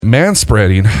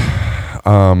manspreading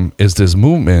is this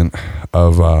movement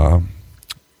of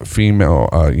female,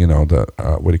 what do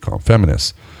you call them?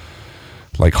 Feminists,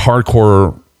 like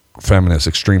hardcore feminists,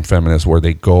 extreme feminists, where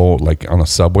they go like on a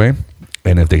subway,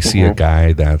 and if they see a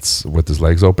guy that's with his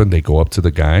legs open, they go up to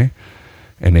the guy,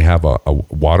 and they have a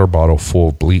water bottle full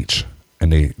of bleach. And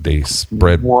they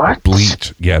spread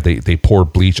bleach. Yeah, they pour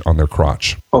bleach on their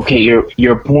crotch. Okay,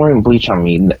 you're pouring bleach on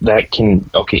me. That can.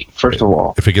 Okay, first of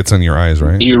all, if it gets in your eyes,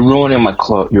 right? You're ruining my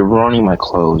clothes. You're ruining my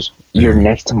clothes. You're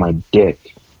next to my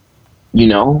dick. You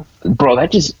know, bro.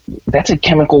 That's a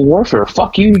chemical warfare.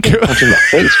 Fuck you. You get punched in the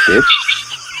face,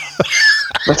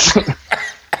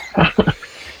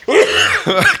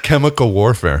 bitch. Chemical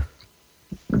warfare.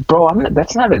 Bro,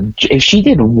 that's not a. If she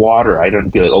did water,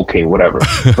 I'd be like, okay, whatever.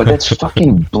 But that's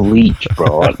fucking bleach,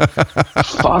 bro.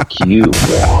 Fuck you.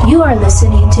 You are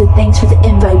listening to Thanks for the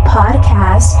Invite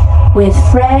podcast with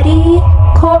Freddie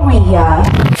Correa.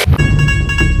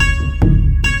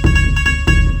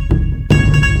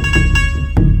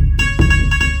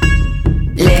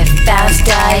 Live fast,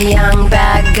 die young,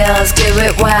 bad girls do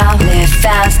it well. Live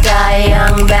fast, die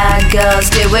young, bad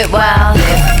girls do it well.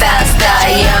 Live fast,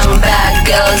 die young, bad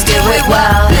girls do it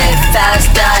well. Live fast,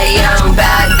 die young,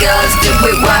 bad girls do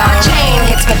it well. My chain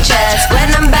hits my chest when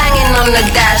I'm banging on the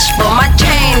dashboard. My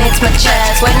chain hits my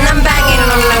chest when I'm banging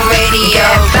on the radio.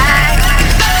 Get back,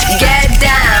 get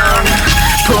down,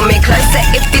 pull me closer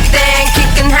if you think you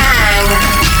can hang.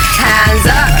 Hands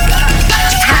up,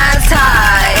 hands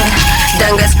high.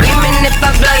 Don't go screaming if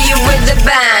I blow you with a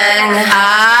bang.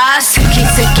 Ah, Suki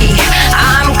Suki,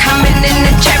 I'm coming in the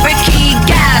Cherokee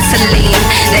gasoline.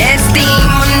 There's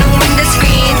steam on the window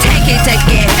screen. Take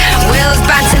it. Wheels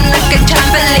bouncing like a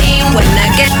trampoline. When I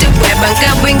get to where I'm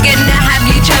going, gonna have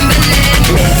you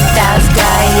trembling. Live fast,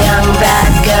 die young,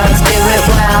 bad girls do it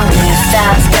well. Live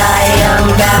fast, die young,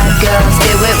 bad girls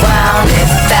do it well.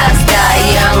 Live fast,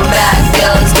 die young, bad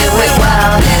girls do it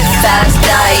well. Live fast,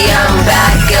 die young,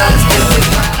 bad girls do it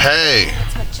well. Hey,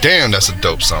 damn, that's a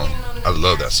dope song. I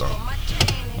love that song.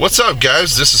 What's up,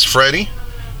 guys? This is Freddie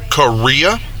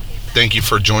Correa. Thank you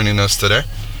for joining us today.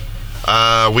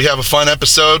 We have a fun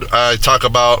episode. I talk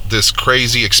about this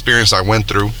crazy experience I went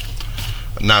through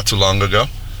not too long ago.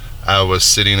 I was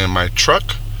sitting in my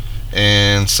truck,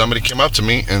 and somebody came up to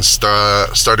me and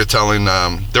started telling,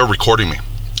 they were recording me.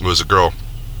 It was a girl,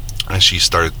 and she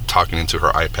started talking into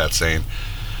her iPad saying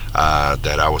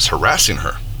that I was harassing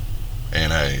her.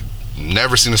 And I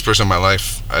never seen this person in my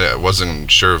life. I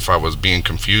wasn't sure if I was being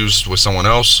confused with someone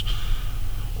else,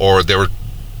 or they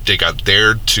got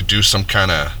dared to do some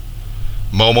kind of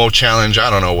Momo challenge. I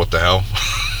don't know what the hell.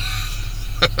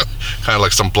 Kind of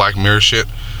like some Black Mirror shit.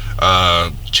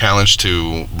 Challenge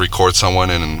to record someone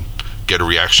and get a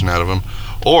reaction out of them.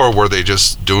 Or were they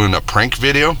just doing a prank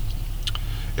video?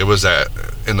 It was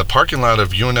in the parking lot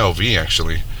of UNLV,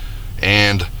 actually.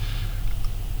 And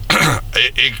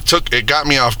it got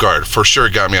me off guard. For sure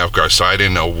it got me off guard. So I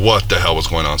didn't know what the hell was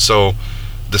going on. So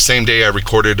the same day I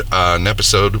recorded an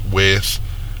episode with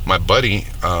my buddy,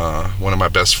 one of my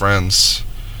best friends,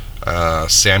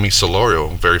 Sammy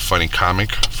Solorio, very funny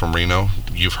comic from Reno.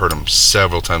 You've heard him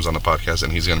several times on the podcast,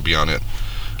 and he's going to be on it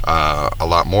a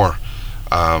lot more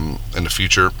in the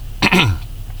future.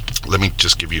 Let me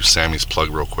just give you Sammy's plug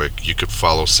real quick. You could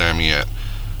follow Sammy at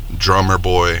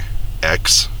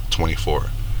DrummerBoyX24.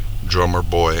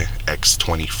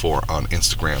 DrummerBoyX24 on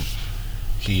Instagram.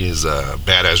 He is a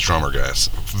badass drummer, guys.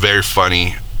 Very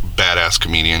funny, badass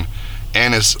comedian,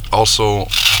 and is also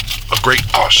a great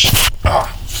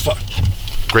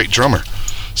great drummer.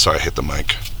 Sorry, I hit the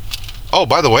mic. Oh,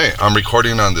 by the way, I'm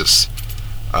recording on this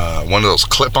one of those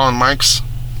clip-on mics,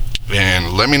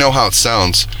 and let me know how it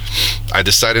sounds. I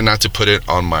decided not to put it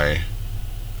on my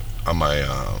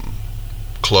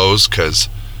clothes because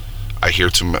I hear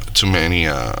too many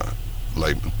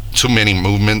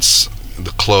movements,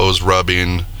 the clothes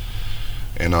rubbing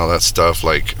and all that stuff.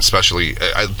 Like, especially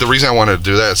the reason I wanted to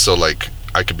do that is so like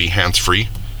I could be hands-free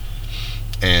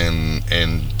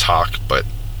and talk, but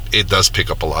it does pick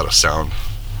up a lot of sound.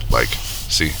 Like,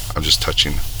 see, I'm just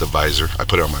touching the visor. I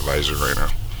put it on my visor right now,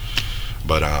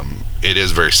 but it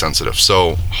is very sensitive.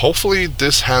 So hopefully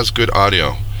this has good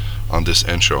audio on this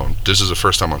intro. This is the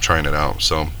first time I'm trying it out.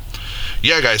 So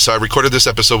yeah, guys, so I recorded this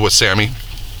episode with Sammy,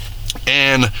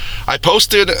 and I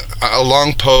posted a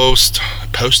long post.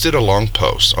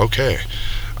 Okay.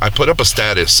 I put up a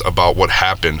status about what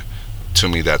happened to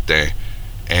me that day,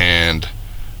 and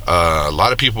a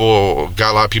lot of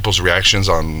people's reactions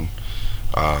on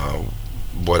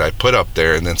what I put up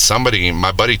there. And then somebody,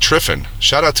 my buddy Triffin,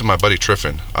 shout out to my buddy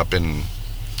Triffin up in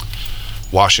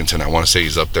Washington, I want to say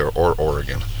he's up there, or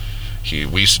Oregon.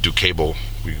 we used to do cable.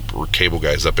 We were cable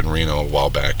guys up in Reno a while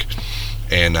back,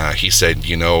 and he said,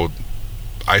 you know,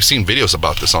 I've seen videos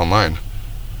about this online,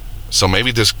 so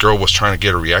maybe this girl was trying to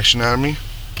get a reaction out of me,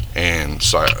 and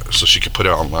so she could put it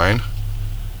online.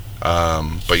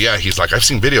 But yeah, he's like, I've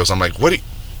seen videos. I'm like, what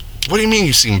do you mean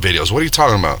you've seen videos? What are you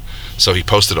talking about? So he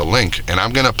posted a link, and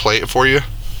I'm gonna play it for you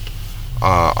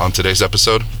on today's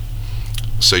episode,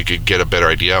 so you could get a better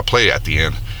idea. I'll play it at the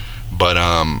end, but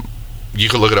you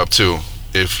can look it up too.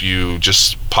 If you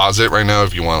just pause it right now,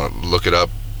 if you want to look it up,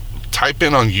 type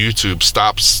in on YouTube,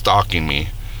 "Stop Stalking Me,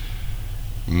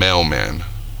 Mailman."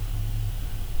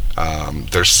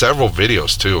 There's several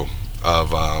videos too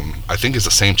of I think it's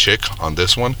the same chick on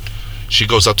this one. She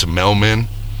goes up to mailmen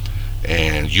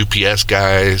and UPS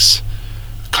guys,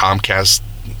 Comcast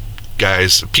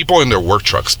guys, people in their work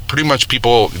trucks, pretty much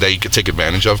people that you could take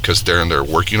advantage of because they're in their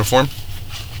work uniform,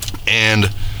 and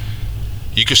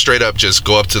you can straight up just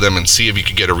go up to them and see if you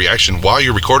can get a reaction while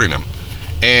you're recording them,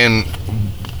 and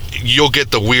you'll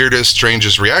get the weirdest,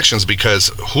 strangest reactions, because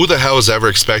who the hell is ever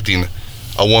expecting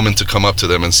a woman to come up to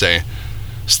them and say,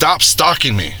 "Stop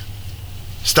stalking me,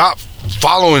 stop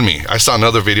following me." I saw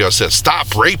another video that said,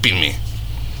 "Stop raping me."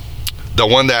 The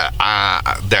one that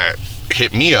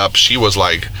hit me up, she was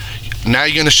like, "Now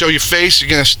you're gonna show your face? You're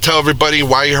gonna tell everybody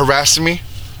why you're harassing me?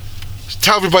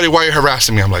 Tell everybody why you're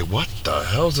harassing me." I'm like, what the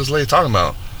hell is this lady talking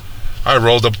about? I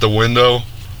rolled up the window,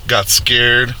 got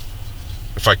scared.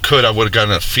 If I could, I would have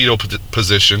gotten in a fetal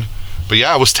position. But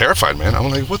yeah, I was terrified, man. I'm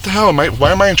like, what the hell?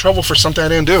 Why am I in trouble for something I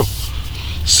didn't do?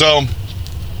 So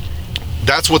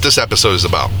that's what this episode is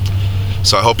about.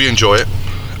 So I hope you enjoy it,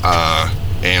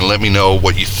 and let me know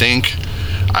what you think.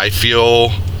 I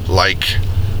feel like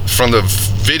from the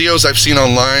videos I've seen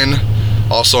online,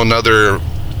 also another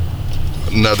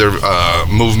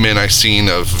movement I've seen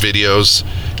of videos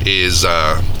is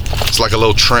it's like a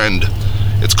little trend.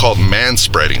 It's called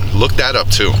manspreading. Look that up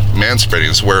too. Manspreading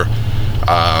is where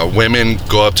women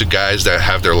go up to guys that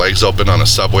have their legs open on a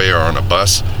subway or on a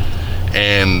bus,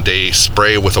 and they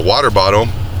spray with a water bottle,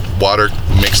 water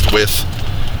mixed with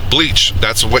bleach.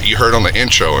 That's what you heard on the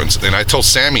intro. And I told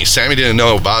Sammy didn't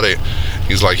know about it.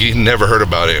 He's like, he never heard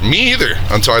about it. Me either,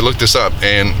 until I looked this up.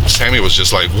 And Sammy was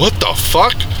just like, what the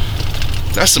fuck?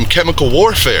 That's some chemical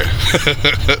warfare.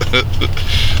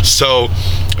 So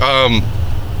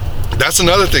that's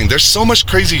another thing. There's so much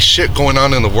crazy shit going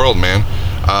on in the world, man.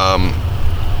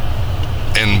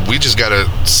 And we just gotta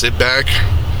sit back,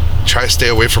 try to stay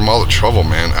away from all the trouble,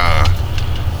 man.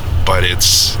 But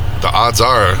the odds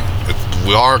are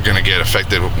we are gonna get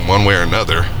affected one way or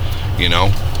another, you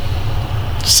know.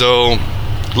 So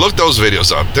look those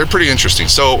videos up. They're pretty interesting.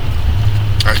 So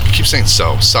I keep saying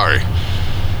sorry.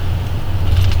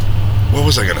 What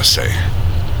was I gonna say?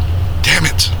 Damn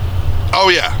it.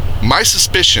 Oh yeah, my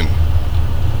suspicion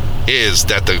is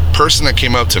that the person that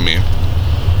came up to me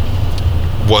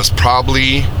was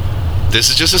probably, this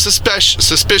is just a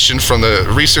suspicion from the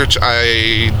research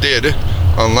I did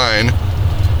online,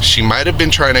 she might have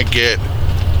been trying to get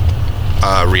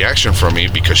a reaction from me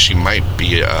because she might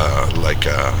be like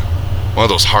one of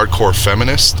those hardcore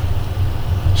feminists.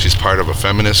 She's part of a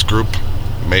feminist group,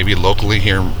 maybe locally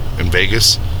here in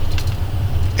Vegas,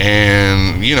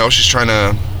 and you know, she's trying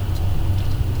to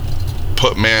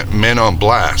put men on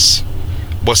blast.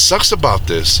 What sucks about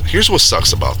this, here's what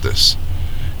sucks about this,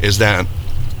 is that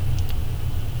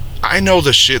I know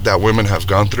the shit that women have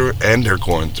gone through and they're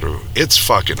going through. It's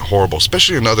fucking horrible,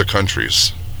 especially in other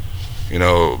countries. You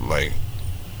know, like,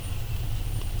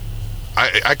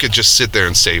 I could just sit there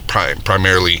and say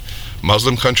primarily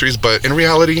Muslim countries, but in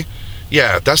reality,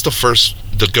 yeah, that's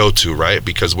the go-to, right?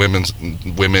 Because women,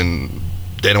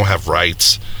 they don't have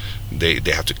rights. They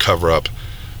have to cover up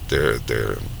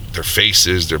their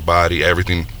faces, their body,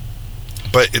 everything.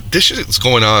 But this shit is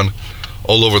going on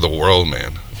all over the world,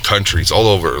 man. Countries all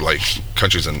over, like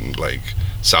countries in like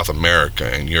South America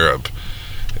and Europe.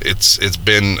 It's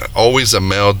been always a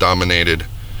male-dominated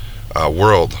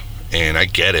world, and I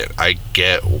get it. I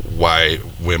get why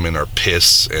women are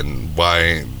pissed and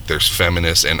why there's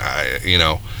feminists and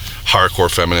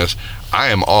hardcore feminists. I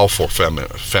am all for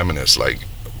feminists, like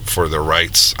for their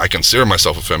rights. I consider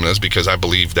myself a feminist because I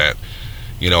believe that,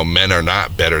 you know, men are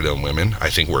not better than women. I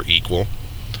think we're equal.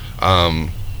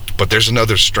 But there's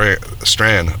another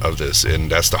strand of this, and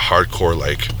that's the hardcore,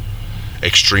 like,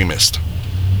 extremist,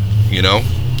 you know,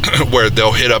 where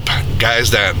they'll hit up guys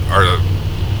that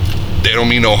they don't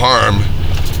mean no harm,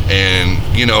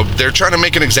 and, you know, they're trying to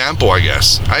make an example, I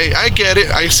guess. I get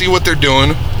it. I see what they're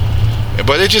doing,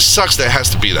 but it just sucks that it has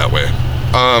to be that way.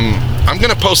 I'm going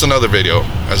to post another video,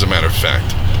 as a matter of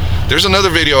fact. There's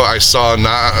another video I saw,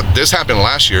 this happened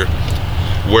last year.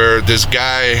 where this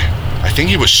guy, I think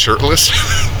he was shirtless,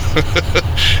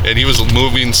 and he was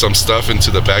moving some stuff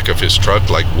into the back of his truck,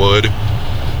 like wood.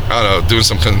 I don't know, doing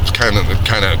some kind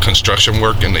of construction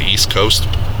work in the East Coast.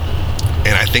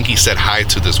 And I think he said hi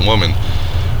to this woman,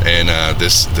 and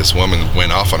this woman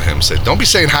went off on him, said, "Don't be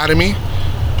saying hi to me.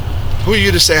 Who are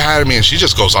you to say hi to me?" And she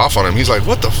just goes off on him. He's like,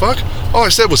 "What the fuck? All I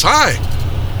said was hi."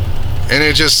 And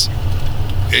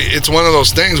it's one of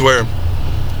those things where,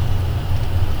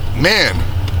 men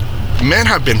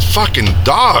have been fucking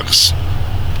dogs.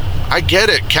 I get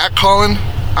it, catcalling,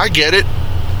 I get it.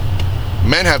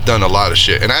 Men have done a lot of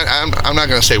shit, and I'm not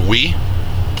gonna say we.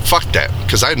 Fuck that,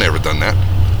 because I've never done that.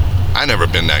 I never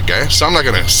been that guy, so I'm not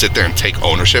gonna sit there and take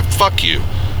ownership. Fuck you.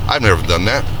 I've never done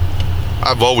that.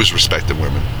 I've always respected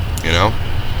women, you know,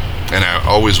 and I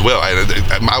always will.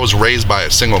 I was raised by a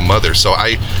single mother, so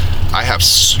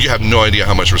you have no idea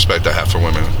how much respect I have for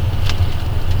women.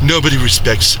 Nobody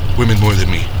respects women more than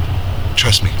me.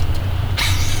 Trust me.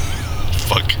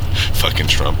 Fucking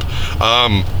Trump.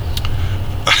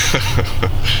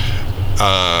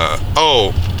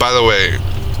 Oh, by the way,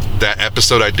 that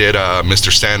episode I did,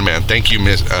 Mr. Sandman. Thank you,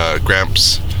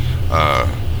 Gramps,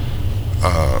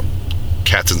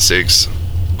 Cats and Cigs,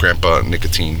 Grandpa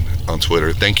Nicotine on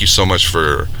Twitter. Thank you so much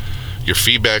for your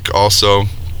feedback. Also,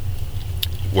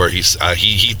 where he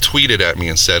tweeted at me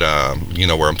and said,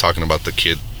 where I'm talking about the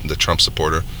kid, the Trump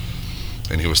supporter,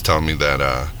 and he was telling me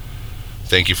that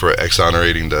thank you for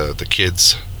exonerating the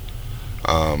kids.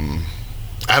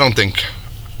 I don't think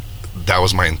that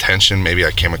was my intention. Maybe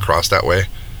I came across that way.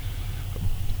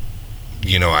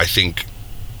 I think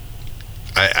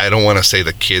I don't want to say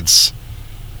the kids.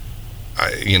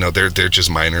 They're just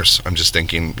minors. I'm just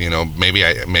thinking, maybe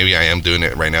I am doing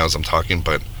it right now as I'm talking,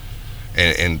 but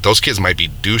and those kids might be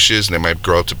douches and they might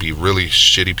grow up to be really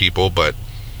shitty people, but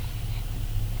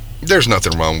there's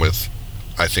nothing wrong with,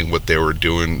 I think, what they were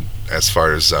doing as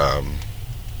far as the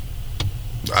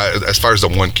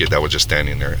one kid that was just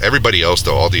standing there. Everybody else,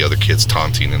 though, all the other kids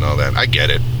taunting and all that, I get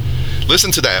it.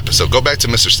 Listen to that episode. Go back to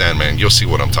Mr. Sandman. You'll see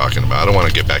what I'm talking about. I don't want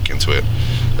to get back into it.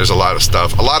 There's a lot of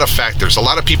stuff, a lot of factors. A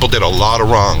lot of people did a lot of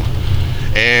wrong.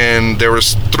 And there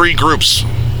was 3 groups.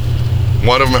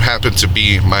 One of them happened to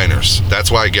be minors. That's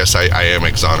why I guess I am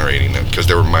exonerating them, because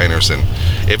they were minors. And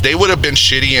if they would have been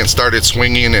shitty and started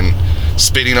swinging and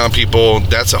spitting on people,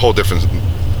 that's a whole different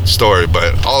story.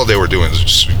 But all they were doing is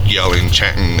just yelling,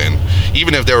 chanting, and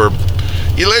even if they were,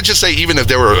 let's just say, even if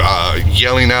they were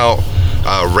yelling out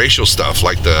racial stuff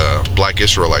like the Black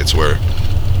Israelites, where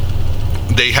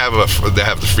they have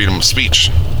the freedom of speech,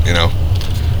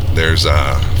 there's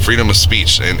freedom of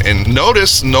speech, and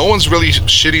notice no one's really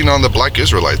shitting on the Black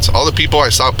Israelites. All the people I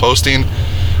saw posting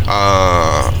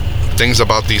things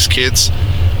about these kids,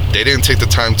 they didn't take the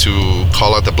time to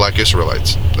call out the Black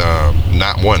Israelites.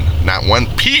 Not one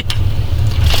peep.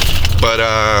 But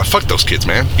fuck those kids,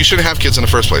 man. You shouldn't have kids in the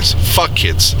first place. Fuck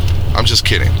kids. I'm just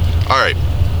kidding. All right.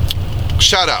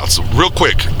 Shout outs real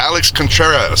quick. Alex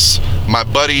Contreras, my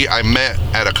buddy I met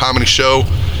at a comedy show.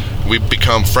 We've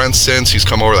become friends since. He's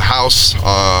come over to the house,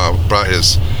 brought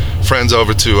his friends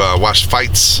over to watch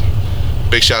fights.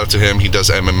 Big shout out to him. He does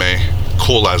MMA.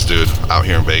 Cool ass dude out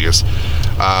here in Vegas.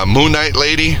 Moon Knight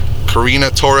Lady, Karina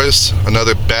Torres,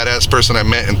 another badass person I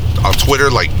met on Twitter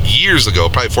like years ago,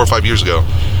 probably 4 or 5 years ago,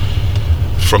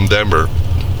 from Denver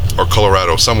or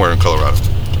Colorado, somewhere in Colorado.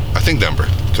 I think Denver,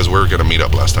 because we were going to meet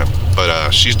up last time.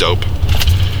 But she's dope.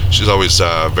 She's always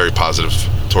very positive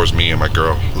towards me and my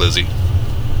girl, Lizzie.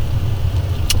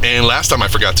 And last time I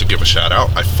forgot to give a shout out.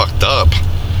 I fucked up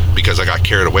because I got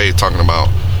carried away talking about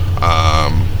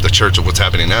the church of what's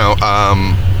happening now.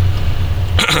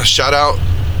 Shout out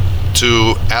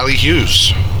to Allie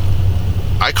Hughes.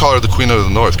 I call her the Queen of the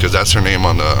North because that's her name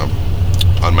on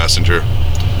Messenger,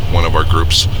 one of our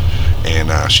groups.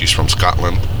 And she's from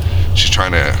Scotland. She's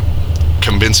trying to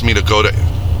convince me to go to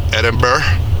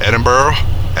Edinburgh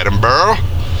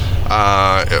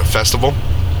festival,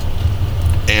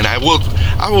 and I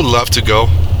would love to go.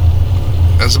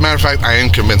 As a matter of fact, I am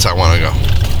convinced I want to go.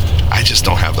 I just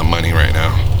don't have the money right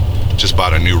now. Just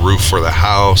bought a new roof for the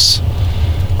house,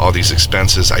 all these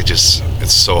expenses.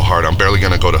 It's so hard. I'm barely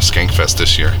gonna go to Skankfest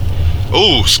this year.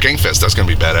 Oh, Skankfest, that's gonna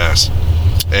be badass.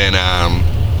 And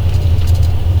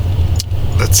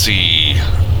let's see.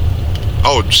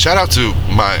 Oh, shout out to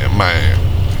my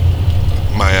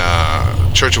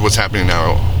Church of What's Happening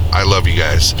Now. I love you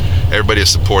guys. Everybody is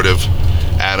supportive.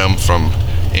 Adam from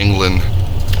England,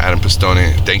 Adam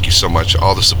Pistone, thank you so much.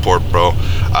 All the support, bro.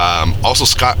 Also,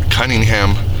 Scott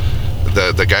Cunningham,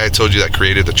 the guy I told you that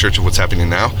created the Church of What's Happening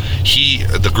Now.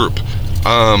 The group.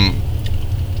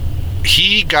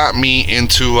 He got me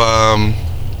into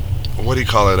what do you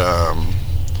call it?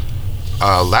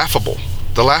 Laughable.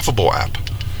 The Laughable app.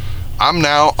 I'm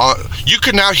now on. You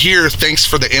can now hear Thanks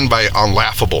for the Invite on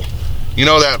Laughable. You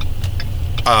know that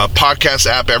podcast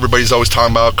app everybody's always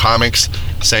talking about, comics,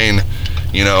 saying,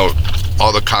 you know,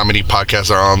 all the comedy podcasts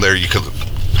are on there. You could,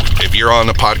 if you're on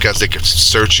a podcast, they could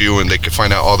search you and they could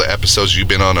find out all the episodes you've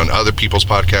been on other people's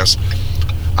podcasts.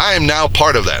 I am now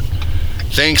part of that.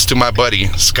 Thanks to my buddy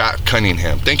Scott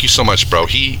Cunningham. Thank you so much, bro.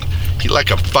 He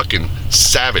like a fucking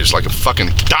savage, like a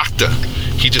fucking doctor.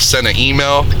 He just sent an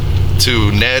email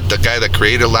to Ned, the guy that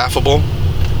created Laughable,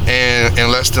 and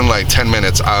in less than like 10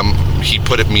 minutes, he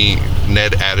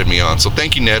Ned added me on. So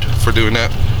thank you, Ned, for doing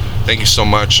that. Thank you so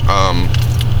much.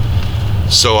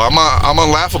 So I'm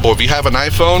on Laughable. If you have an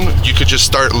iPhone, you could just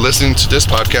start listening to this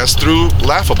podcast through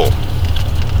Laughable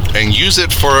and use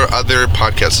it for other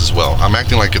podcasts as well. I'm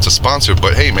acting like it's a sponsor,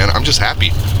 but hey, man, I'm just happy.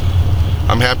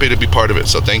 I'm happy to be part of it.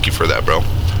 So thank you for that, bro.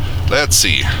 Let's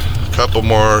see. A couple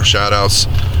more shout outs.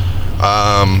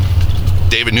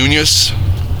 David Nunez,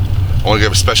 I want to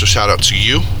give a special shout out to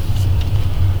you.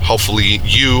 Hopefully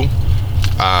you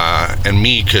and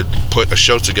me could put a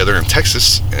show together in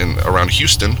Texas and around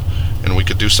Houston, and we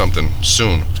could do something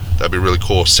soon. That'd be really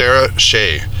cool. Sarah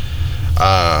Shea,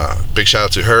 big shout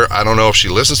out to her. I don't know if she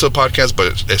listens to the podcast,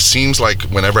 but it seems like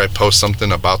whenever I post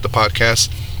something about the podcast,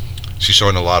 she's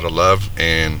showing a lot of love,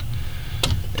 and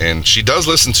she does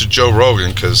listen to Joe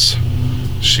Rogan, because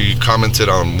she commented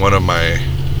on one of my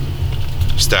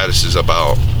statuses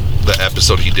about the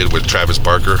episode he did with Travis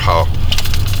Barker, how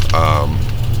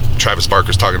Travis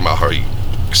Barker's talking about how he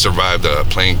survived the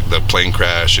plane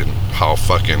crash, and how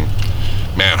fucking,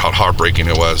 man, how heartbreaking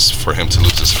it was for him to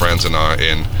lose his friends and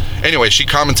anyway, she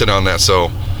commented on that.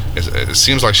 So it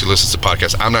seems like she listens to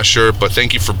podcasts. I'm not sure, but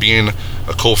thank you for being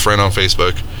a cool friend on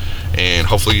Facebook, and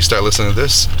hopefully you start listening to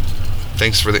this.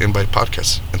 Thanks for the Invite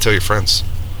podcast, and tell your friends,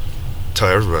 tell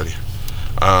everybody.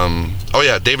 Oh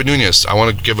yeah, David Nunez, I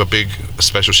want to give a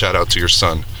special shout out to your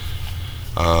son,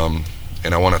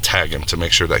 and I want to tag him to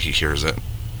make sure that he hears it.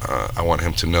 I want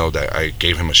him to know that I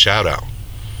gave him a shout out,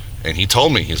 and he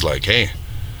told me, he's like, hey,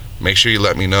 make sure you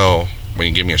let me know when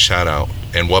you give me a shout out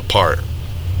and what part,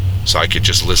 so I could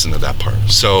just listen to that part.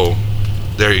 So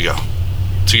there you go.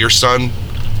 To your son,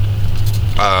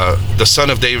 the son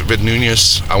of David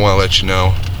Nunez, I want to let you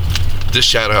know this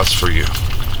shout out's for you.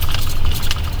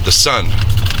 The son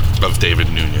of David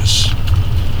Nunez.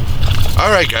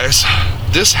 Alright guys,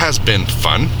 this has been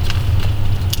fun.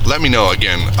 Let me know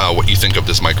again what you think of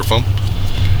this microphone,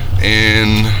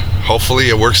 and hopefully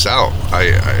it works out.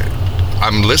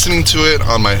 I'm listening to it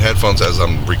on my headphones as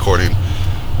I'm recording,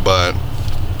 but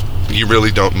you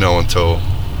really don't know until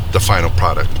the final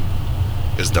product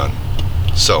is done.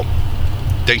 So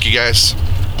thank you guys,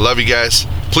 love you guys.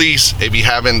 Please, if you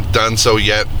haven't done so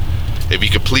yet, if you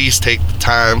could please take the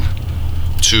time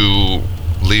to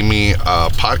leave me a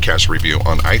podcast review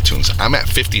on iTunes. I'm at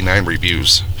 59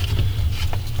 reviews.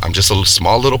 I'm just a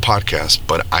small little podcast,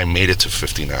 but I made it to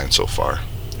 59 so far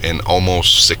in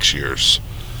almost 6 years.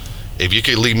 If you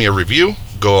could leave me a review,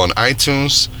 go on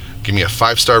iTunes, give me a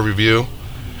 5-star review,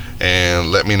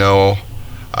 and let me know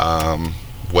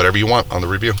whatever you want on the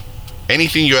review.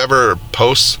 Anything you ever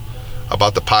post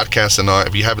about the podcast and all,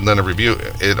 if you haven't done a review,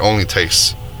 it only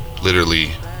takes literally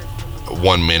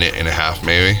 1.5 minutes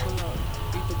maybe,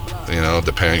 you know,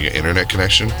 depending on your internet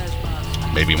connection,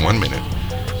 maybe 1 minute.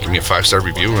 Give me a 5-star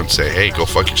review and say, hey, go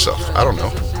fuck yourself. I don't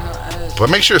know,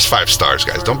 but make sure it's 5 stars,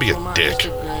 guys. Don't be a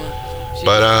dick.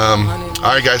 But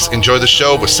alright guys, enjoy the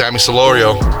show with Sammy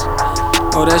Solorio.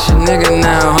 Oh, that's your nigga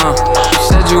now, huh? You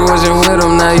said you wasn't with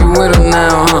him, now you with him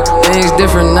now, huh? Things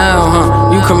different now,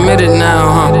 huh? You committed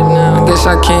now, huh? I guess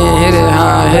I can't hit it how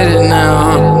I hit it now,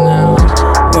 huh?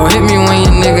 Well, hit me when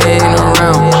your nigga ain't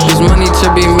around. There's money to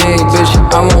be made, bitch,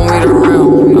 I won't wait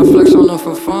around. I flex on them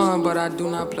for fun, but I do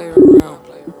not play around.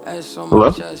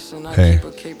 Hello? Hey.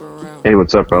 Hey,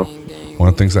 what's up, bro? One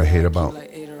of the things I hate about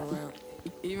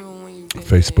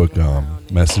Facebook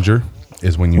Messenger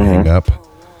is when you hang up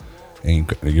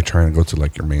and you're trying to go to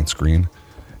like your main screen,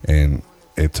 and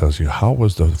it tells you, how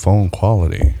was the phone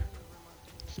quality?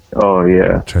 Oh,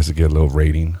 yeah. Tries to get a little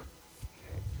rating.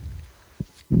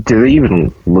 Do they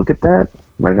even look at that?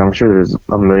 Like, I'm sure there's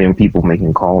a million people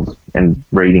making calls and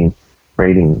rating.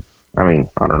 I mean,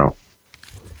 I don't know.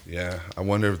 Yeah, I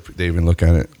wonder if they even look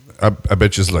at it. I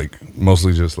bet just like,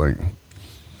 mostly just like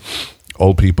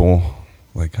old people,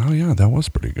 like, oh yeah, that was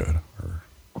pretty good.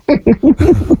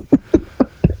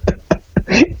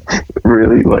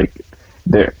 Really, like,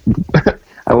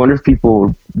 I wonder if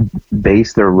people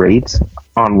base their rates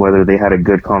on whether they had a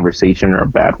good conversation or a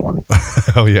bad one.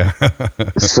 Oh yeah.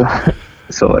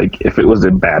 So like, if it was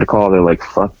a bad call, they're like,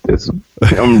 "Fuck this,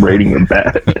 I'm rating it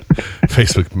bad."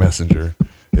 Facebook Messenger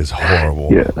is horrible.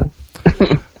 Yeah,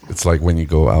 It's like when you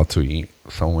go out to eat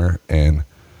somewhere and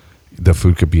the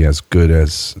food could be as good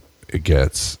as it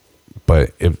gets,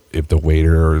 but if the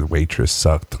waiter or the waitress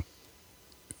sucked,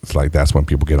 it's like that's when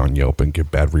people get on Yelp and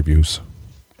give bad reviews.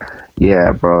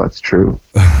 yeah, bro, that's true.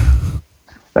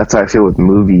 That's how I feel with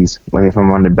movies. Like if I'm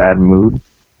in a bad mood,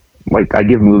 like I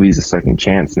give movies a second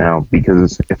chance now,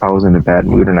 because if I was in a bad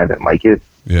mood and I didn't like it,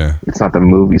 Yeah. it's not the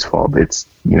movie's fault. It's,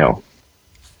 you know,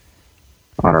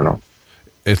 I don't know.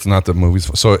 It's not the movies,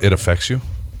 so it affects you?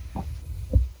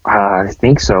 I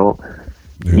think so.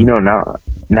 Yeah. You know,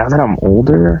 now that I'm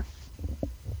older,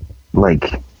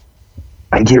 like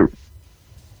I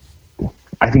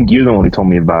think you're the one who told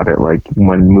me about it. Like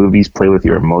when movies play with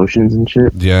your emotions and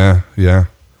shit. Yeah.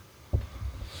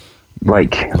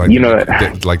 Like Like you know,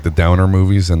 like the downer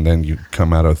movies, and then you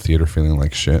come out of theater feeling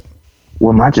like shit.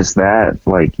 well, not just that.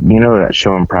 Like you know that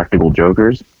show Impractical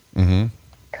Jokers. Mm-hmm.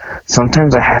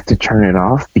 Sometimes I have to turn it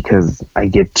off because I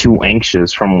get too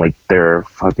anxious from like their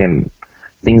fucking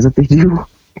things that they do.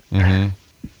 Mm-hmm.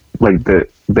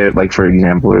 Like like for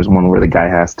example, there's one where the guy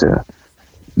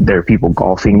there are people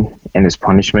golfing, and his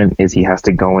punishment is he has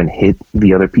to go and hit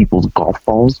the other people's golf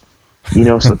balls. You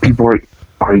know, so people are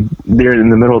they're in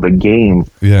the middle of the game,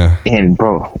 Yeah. and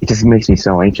bro, it just makes me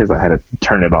so anxious. I had to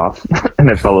turn it off,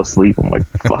 and I fell asleep. I'm like,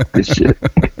 fuck this shit.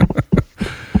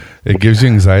 It gives you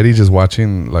anxiety just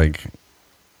watching like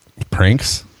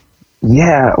pranks.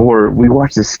 Yeah, or we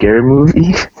watched a scary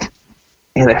movie,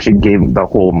 and the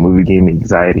whole movie gave me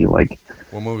anxiety. Like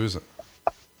What movie is it?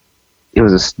 it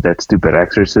was that stupid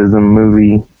exorcism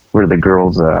movie where the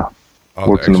girls works in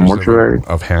the Exorcism mortuary.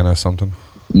 of Hannah something.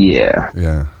 Yeah,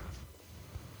 Yeah.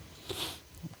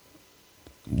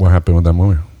 What happened with that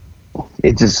movie?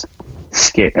 it just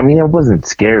scared. I mean, it wasn't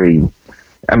scary.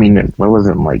 I mean, it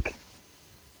wasn't like,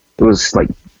 it was like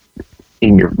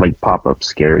in your like pop up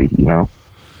scary, you know?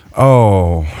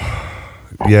 Oh,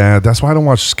 yeah. That's why I don't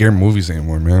watch scary movies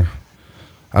anymore, man.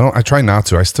 I try not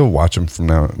to. I still watch them from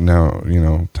now, you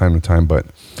know, time to time. But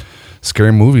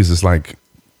scary movies is like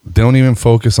they don't even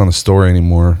focus on the story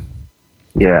anymore.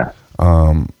 Yeah,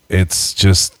 It's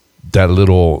just that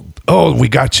little. Oh, we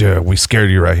got you. We scared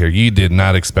you right here. You did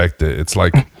not expect it. It's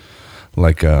like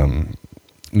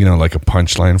you know, like a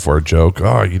punchline for a joke.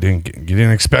 Oh, you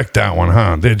didn't expect that one,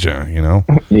 huh? Did you? You know.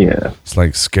 yeah. It's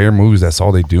like scary movies. That's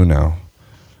all they do now.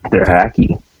 They're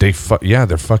hacky. They're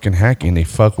fucking hacking. They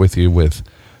fuck with you with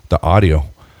the audio,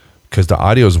 because the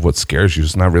audio is what scares you.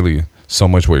 It's not really so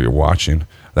much what you're watching.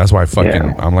 That's why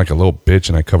I'm like a little bitch,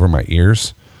 and I cover my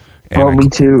ears. And Me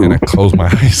too. And I close my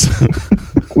eyes.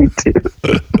 Me too.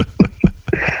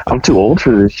 I'm too old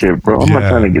for this shit, bro. I'm not Yeah.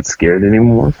 trying to get scared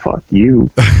anymore. Fuck you.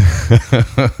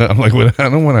 I'm like, I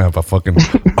don't want to have a fucking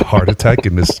heart attack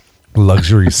in this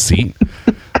luxury seat,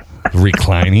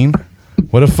 reclining.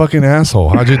 What a fucking asshole.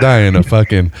 How'd you die in a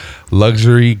fucking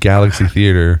luxury Galaxy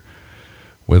Theater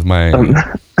with my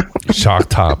shock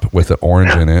top with an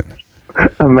orange in it?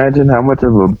 Imagine how much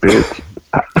of a bitch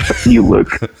you look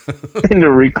in the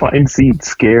reclined seat,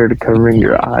 scared, covering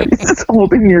your eyes, just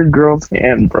holding your girl's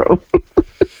hand, bro.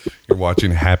 You're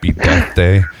watching Happy Death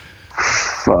Day.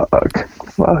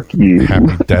 Fuck you.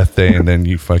 Happy Death Day, and then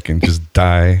you fucking just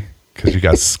die because you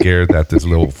got scared that this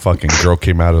little fucking girl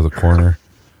came out of the corner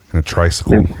in a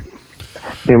tricycle.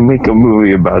 They make a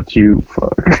movie about you.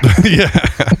 Fuck. Yeah.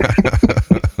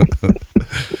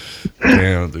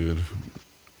 Damn, dude.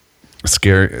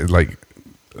 Scary. Like,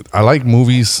 I like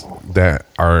movies that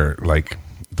are like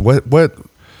what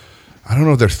I don't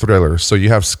know if they're thrillers. So you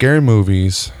have scary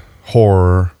movies,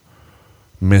 horror,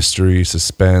 mystery,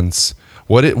 suspense.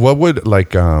 What would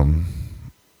like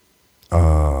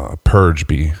Purge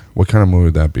be? What kind of movie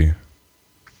would that be?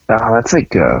 That's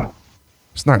like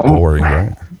It's not gory,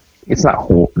 right? it's not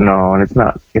no, and it's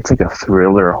not. It's like a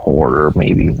thriller horror,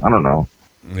 maybe. I don't know.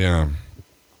 Yeah.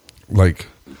 Like,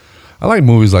 I like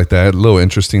movies like that. A little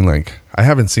interesting. Like, I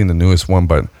haven't seen the newest one,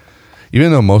 but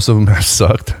even though most of them have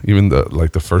sucked, even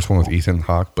the first one with Ethan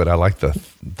Hawke, but I like the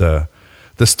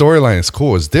storyline is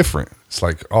cool. It's different. It's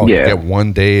like, you get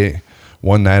one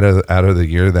night out of the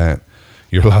year that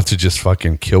you're allowed to just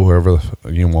fucking kill whoever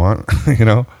you want, you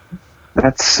know?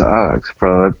 That sucks,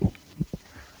 bro.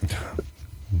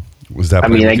 Was that I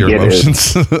mean, I your get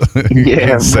emotions? it.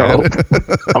 Yeah, bro.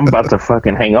 I'm about to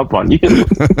fucking hang up on you.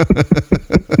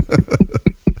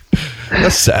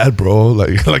 That's sad, bro.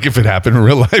 Like if it happened in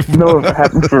real life. No, if it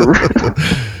happened for real.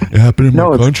 It happened in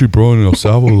my country, bro, in El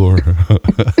Salvador.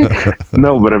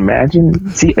 No, but imagine.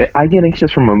 See, I get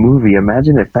anxious from a movie.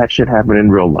 Imagine if that shit happened in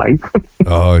real life.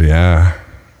 Oh yeah,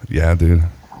 Yeah, dude.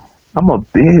 I'm a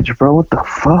bitch, bro. What the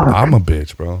fuck? I'm a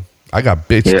bitch, bro. I got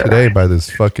bitched Yeah. today by this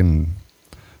fucking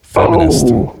feminist.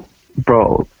 Oh,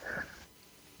 bro.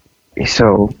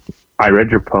 So I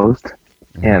read your post,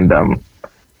 and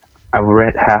I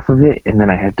read half of it, and then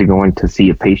I had to go in to see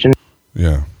a patient,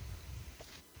 Yeah.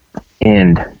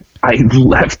 and I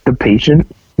left the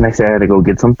patient, and I said I had to go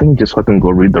get something just so I can go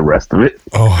read the rest of it.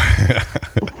 Oh,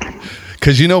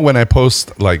 because you know when I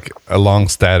post like a long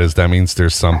status, that means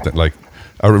there's something like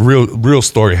a real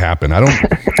story happened.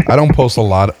 I don't post a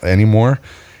lot anymore,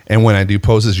 and when I do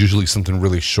post, it's usually something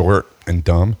really short and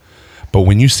dumb. But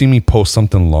when you see me post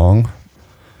something long,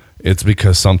 it's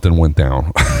because something went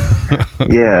down.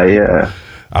 Yeah.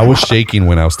 I was shaking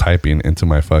when I was typing into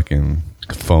my fucking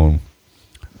phone.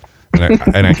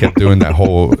 And I kept doing that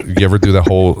whole, you ever do that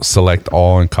whole select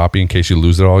all and copy in case you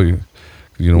lose it all? You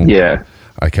know? Yeah.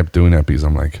 I kept doing that because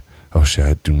I'm like, oh shit,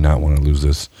 I do not want to lose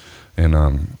this.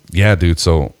 And yeah, dude.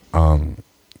 So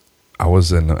I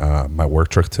was in my work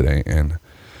truck today and,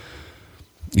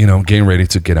 you know, getting ready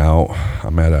to get out.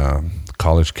 I'm at a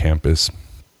college campus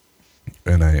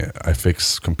and I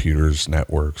fix computers,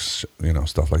 networks, you know,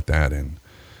 stuff like that. And,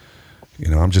 you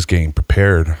know, I'm just getting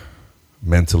prepared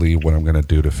mentally what I'm going to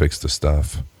do to fix the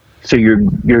stuff. So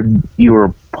you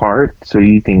were parked so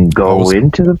you can go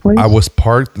into the place? I was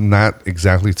parked not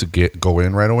exactly to go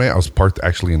in right away. I was parked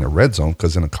actually in a red zone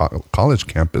because in a college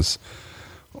campus,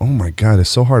 oh my God,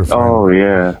 it's so hard to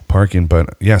find parking.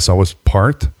 But yes, I was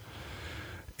parked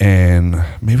and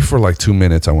maybe for like 2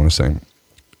 minutes, I want to say.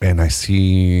 And I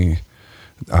see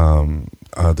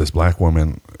this black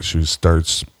woman, she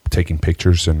starts taking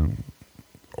pictures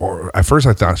or at first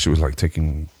I thought she was like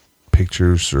taking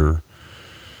pictures or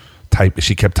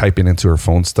she kept typing into her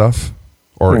phone stuff,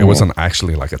 or it wasn't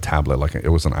actually like a tablet, like it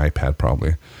was an iPad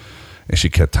probably, and she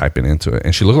kept typing into it,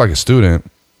 and she looked like a student.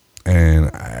 And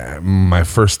my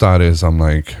first thought is, I'm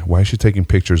like, why is she taking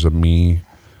pictures of me,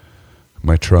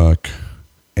 my truck,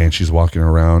 and she's walking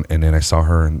around? And then I saw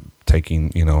her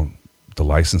taking, you know, the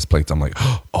license plates. I'm like,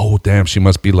 oh damn, she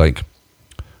must be like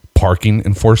parking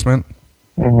enforcement.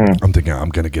 I'm thinking I'm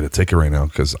gonna get a ticket right now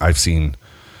because I've seen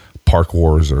Park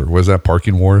Wars, or was that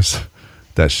Parking Wars?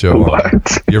 That show.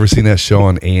 You ever seen that show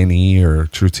on A&E or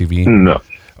True TV? No.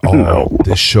 Oh, No.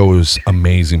 This show is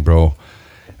amazing, bro.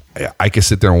 I can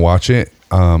sit there and watch it.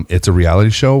 It's a reality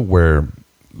show where,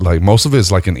 like, most of it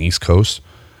is like in East Coast,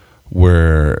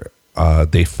 where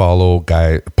they follow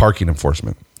parking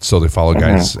enforcement. So they follow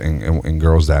guys and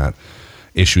girls that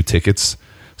issue tickets.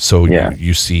 So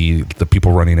you see the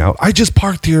people running out. I just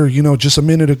parked here, you know, just a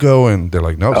minute ago, and they're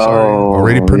like, "No, sorry,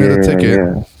 already printed a ticket."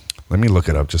 Yeah. Let me look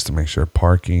it up just to make sure.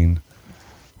 Parking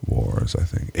Wars, I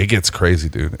think. It gets crazy,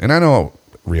 dude. And I know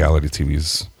reality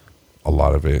TV's, a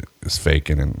lot of it is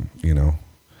faking and, you know,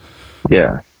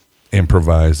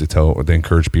 improvised. They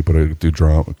encourage people to do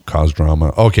cause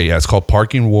drama. Okay, yeah, it's called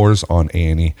Parking Wars on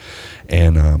A&E,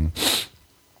 and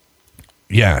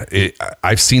yeah,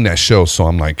 I've seen that show, so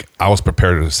I'm like, I was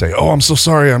prepared to say, "Oh, I'm so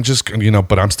sorry. I'm just, you know,"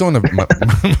 but I'm still in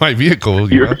my vehicle.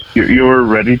 You were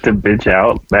ready to bitch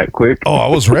out that quick? Oh, I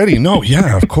was ready. No,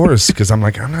 yeah, of course, because I'm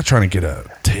like, I'm not trying to get a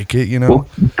ticket, you know.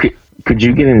 Well, could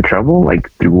you get in trouble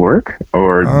like through work,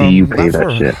 or do you pay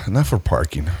that shit? Not for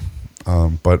parking,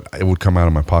 but it would come out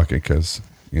of my pocket because,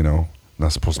 you know,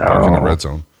 not supposed to park in the red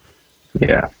zone.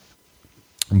 Yeah,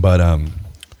 but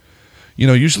you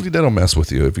know, usually they don't mess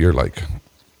with you if you're like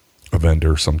a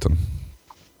vendor or something.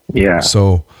 Yeah.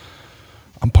 So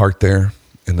I'm parked there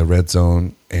in the red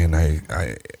zone, and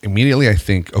I immediately I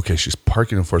think, okay, she's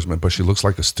parking enforcement, but she looks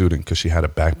like a student because she had a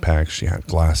backpack, she had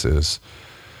glasses.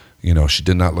 You know, she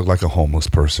did not look like a homeless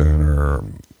person, or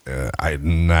I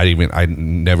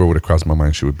never would have crossed my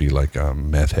mind she would be like a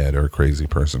meth head or a crazy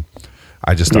person.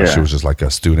 I just thought she was just like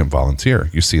a student volunteer.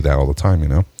 You see that all the time, you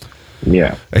know?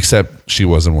 Yeah. Except she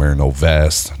wasn't wearing no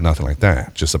vest, nothing like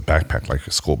that. Just a backpack, like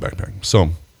a school backpack. So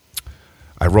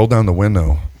I rolled down the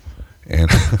window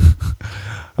and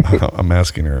I'm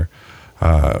asking her,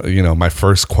 you know, my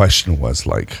first question was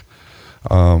like,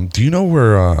 do you know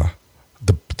where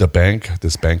the bank,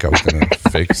 this bank I was going to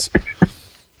fix?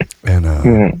 And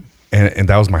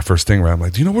that was my first thing where I'm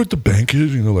like, do you know where the bank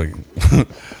is? You know,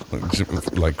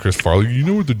 like Chris Farley, you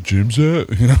know where the gym's at?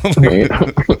 You know?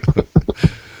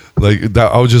 Like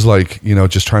that, I was just like, you know,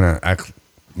 just trying to act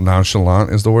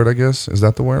nonchalant is the word, I guess. Is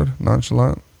that the word?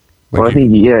 Nonchalant? Like, well, I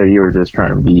think, you were just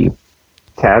trying to be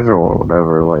casual or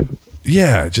whatever. Like,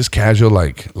 yeah, just casual.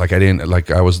 Like I didn't, like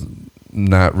I was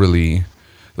not really,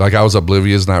 like I was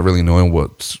oblivious, not really knowing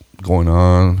what's going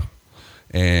on.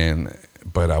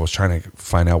 But I was trying to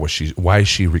find out why is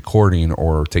she recording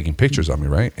or taking pictures of me,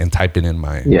 right? And typing in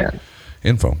my,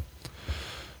 info.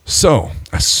 So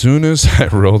as soon as I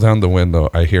roll down the window,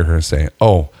 I hear her say,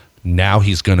 "Oh, now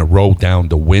he's gonna roll down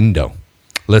the window.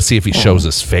 Let's see if he shows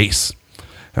his face."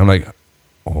 And I'm like,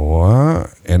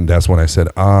 "What?" And that's when I said,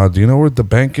 "Do you know where the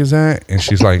bank is at?" And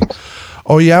she's like,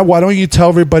 "Oh yeah, why don't you tell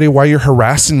everybody why you're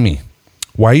harassing me?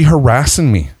 Why are you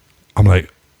harassing me?" I'm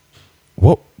like,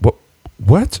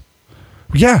 What?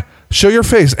 Yeah, show your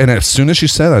face. And as soon as she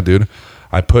said that, dude,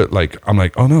 I'm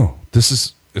like, oh no,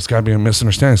 it's gotta be a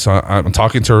misunderstanding. So I'm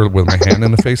talking to her with my hand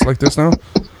in the face like this now.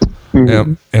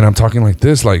 And I'm talking like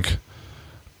this, like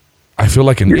I feel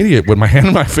like an idiot with my hand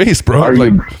in my face, bro. Are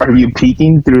you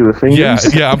peeking through the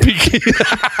fingers? Yeah, I'm peeking.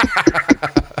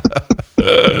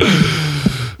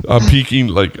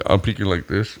 I'm peeking like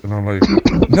this, and I'm like,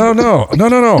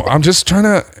 no. I'm just trying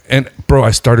to. And bro,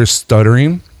 I started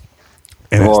stuttering,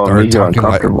 and I started talking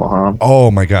like,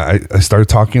 oh my god, I started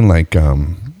talking like,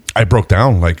 I broke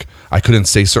down, like I couldn't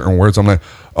say certain words. I'm like,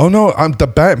 oh no, I'm the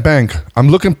bank. I'm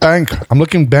looking bank.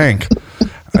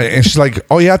 And she's like,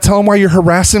 oh yeah, tell him why you're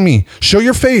harassing me. Show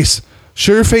your face,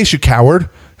 you coward.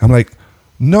 I'm like,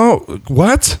 no,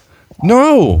 what?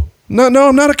 No,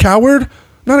 I'm not a coward.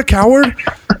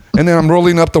 And then I'm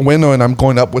rolling up the window and I'm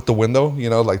going up with the window, you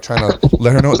know, like trying to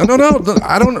let her know. No,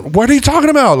 I don't. What are you talking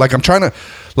about? Like I'm trying to,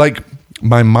 like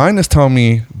my mind is telling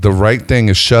me the right thing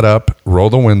is shut up, roll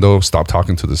the window, stop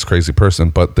talking to this crazy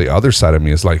person. But the other side of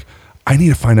me is like, I need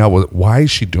to find out why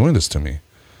is she doing this to me?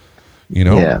 You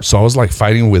know? Yeah. So I was like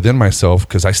fighting within myself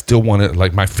because I still wanted,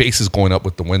 like my face is going up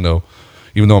with the window,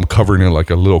 even though I'm covering it like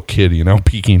a little kid, you know,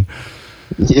 peeking.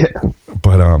 Yeah.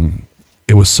 But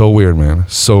it was so weird, man.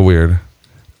 So weird.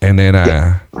 And then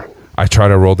I tried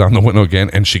to roll down the window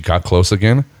again, and she got close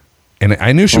again. And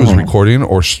I knew she was recording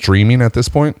or streaming at this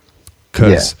point,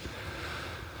 because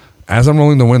as I'm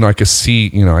rolling the window, I could see,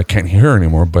 you know, I can't hear her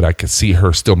anymore, but I could see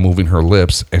her still moving her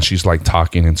lips, and she's like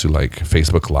talking into like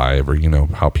Facebook Live or, you know,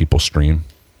 how people stream.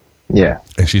 Yeah.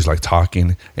 And she's like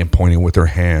talking and pointing with her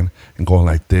hand and going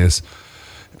like this,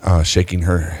 shaking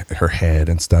her head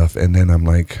and stuff. And then I'm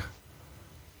like,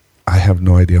 I have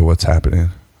no idea what's happening.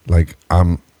 Like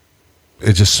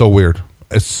it's just so weird.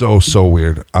 It's so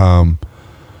weird. The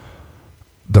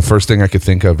first thing I could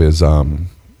think of is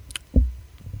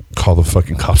call the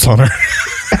fucking cops on her.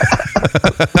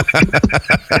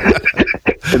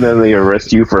 And then they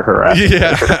arrest you for harassment.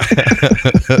 Yeah.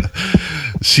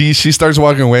 She starts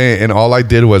walking away, and all I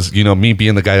did was, you know, me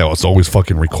being the guy that was always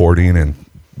fucking recording and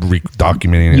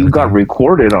documenting. You everything. got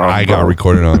recorded on. I got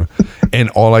recorded on. And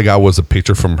all I got was a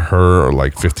picture from her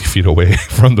like 50 feet away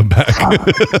from the back.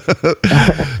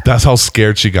 That's how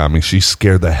scared she got me. She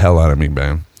scared the hell out of me,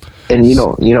 man. And you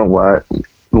know what?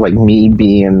 Like me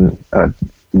being a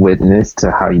witness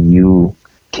to how you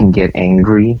can get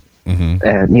angry,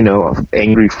 and you know,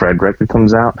 Angry Fred record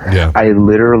comes out. Yeah. I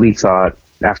literally thought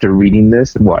after reading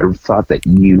this, I thought that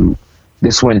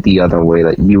this went the other way,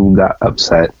 that you got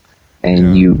upset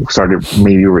and you started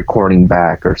maybe recording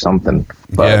back or something.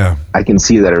 But I can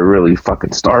see that it really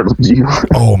fucking startled you.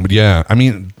 Oh yeah. I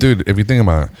mean, dude, if you think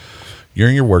about it, you're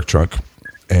in your work truck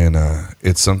and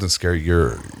it's something scary.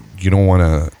 You don't want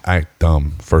to act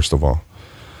dumb, first of all.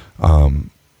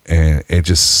 And it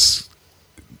just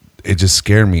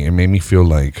scared me. It made me feel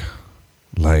like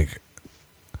the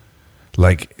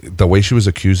way she was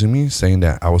accusing me, saying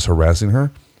that I was harassing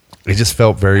her, it just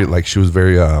felt very like she was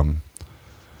very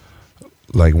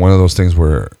like one of those things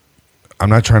where I'm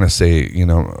not trying to say, you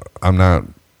know, I'm not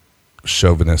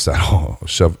chauvinist at all.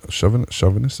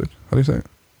 Chauvinistic? How do you say it?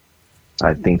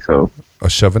 I think so. A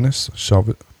chauvinist?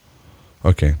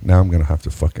 Okay, now I'm going to have to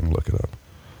fucking look it up.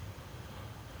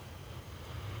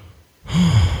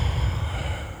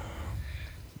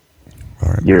 All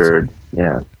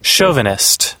right.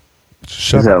 Chauvinist.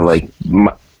 Is that like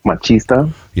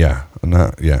machista? Yeah.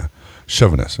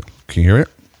 Chauvinist. Can you hear it?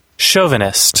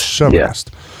 Chauvinist. Yeah.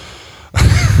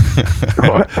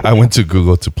 I went to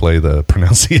Google to play the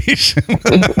pronunciation.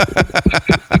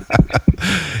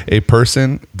 A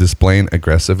person displaying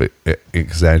aggressive,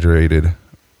 exaggerated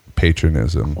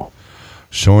patronism,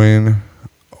 showing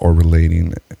or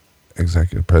relating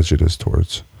executive prejudice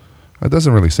towards. It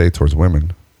doesn't really say towards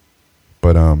women,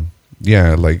 but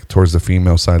yeah, like towards the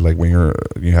female side. Like when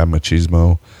you have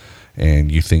machismo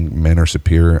and you think men are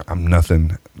superior. I'm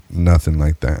nothing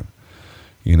like that,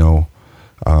 you know.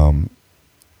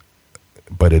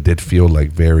 But it did feel like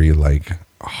very like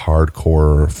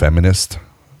hardcore feminist.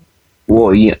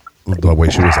 Well, yeah. The way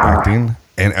she was acting.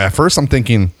 And at first I'm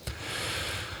thinking,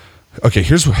 okay,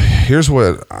 here's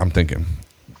what I'm thinking.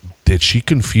 Did she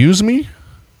confuse me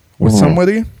with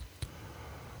somebody?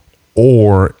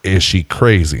 Or is she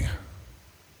crazy?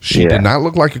 She did not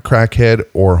look like a crackhead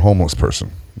or homeless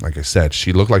person. Like I said,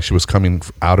 she looked like she was coming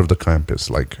out of the campus,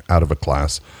 like out of a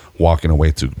class, walking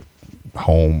away to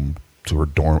home, to her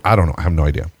dorm. I don't know. I have no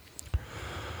idea.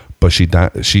 But she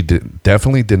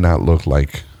definitely did not look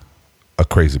like a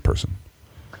crazy person.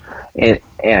 And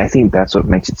I think that's what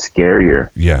makes it scarier.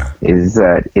 Yeah. Is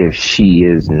that if she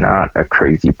is not a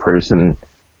crazy person,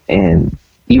 and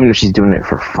even if she's doing it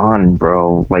for fun,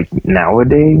 bro, like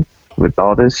nowadays with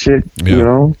all this shit, you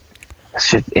know,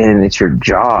 shit, and it's your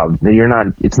job. I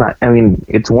mean,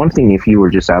 it's one thing if you were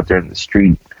just out there in the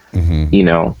street, you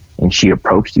know, and she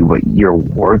approached you, but you're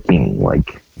working,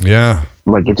 like,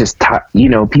 like it just, you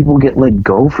know, people get let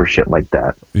go for shit like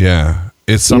that. Yeah.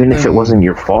 It's even if it wasn't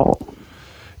your fault.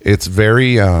 It's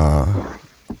very,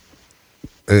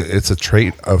 it's a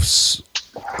trait of,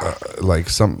 like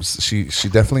she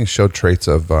definitely showed traits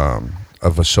of a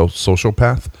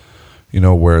sociopath, you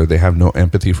know, where they have no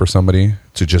empathy for somebody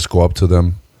to just go up to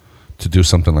them to do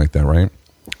something like that, right?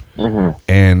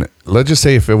 And let's just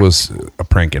say if it was a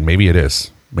prank, and maybe it is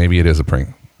a prank,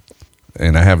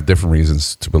 and I have different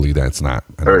reasons to believe that it's not.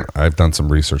 And I've done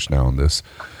some research now on this.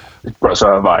 Bro,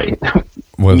 so have I.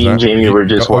 Me and Jamie were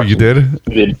just watching. You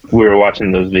did? We were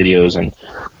watching those videos, and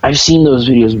I've seen those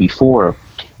videos before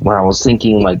where I was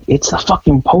thinking, like, it's the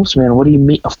fucking postman. What do you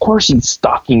mean? Of course he's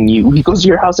stalking you. He goes to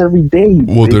your house every day,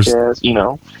 bitch ass, you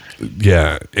know?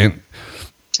 Yeah,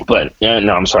 But,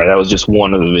 no, I'm sorry. That was just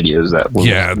one of the videos that was...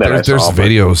 Yeah, there's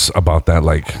videos about that,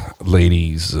 like,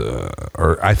 ladies,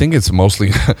 or I think it's mostly...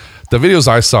 the videos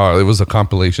I saw, it was a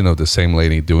compilation of the same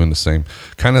lady doing the same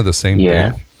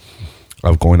thing.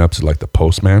 Of going up to like the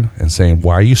postman and saying,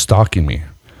 "Why are you stalking me?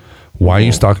 Why are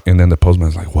you stalking?" And then the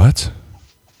postman's like, "What?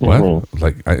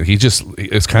 Like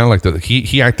it's kind of like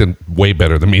he acted way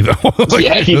better than me though. Like,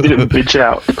 he didn't bitch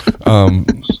out.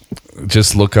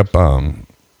 Just look up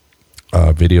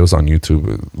videos on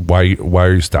YouTube. Why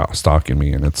are you stalking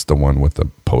me? And it's the one with the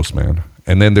postman.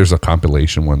 And then there's a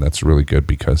compilation one that's really good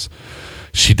because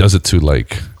she does it to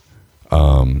like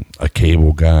a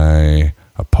cable guy,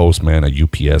 a postman, a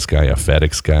UPS guy, a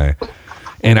FedEx guy.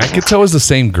 And I could tell it's the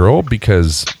same girl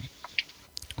because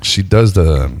she does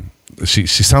she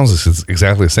sounds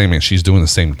exactly the same and she's doing the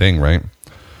same thing, right?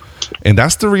 And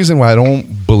that's the reason why I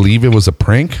don't believe it was a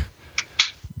prank.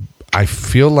 I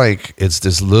feel like it's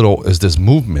this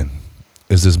movement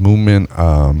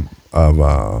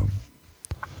of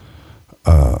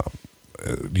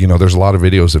you know, there's a lot of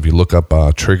videos. If you look up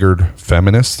Triggered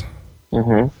Feminist,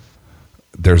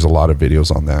 there's a lot of videos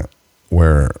on that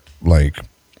where, like,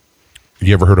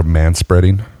 you ever heard of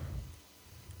manspreading?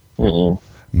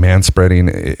 Manspreading.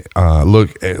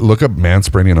 Look up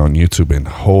manspreading on YouTube, and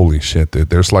holy shit, dude,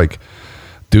 there's like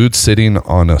dudes sitting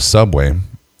on a subway,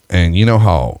 and you know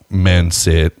how men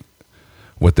sit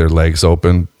with their legs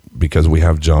open because we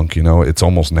have junk, you know, it's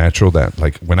almost natural that,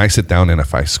 like, when I sit down and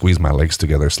if I squeeze my legs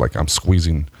together, it's like I'm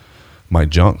squeezing my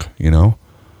junk, you know.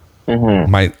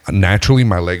 My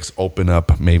legs open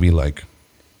up maybe like,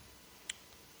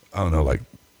 I don't know, like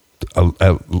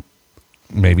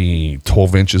maybe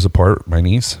 12 inches apart, my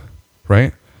knees,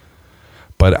 right?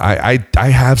 But I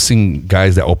have seen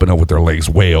guys that open up with their legs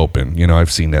way open. You know,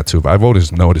 I've seen that too. I've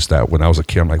always noticed that when I was a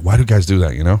kid. I'm like, why do guys do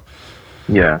that, you know?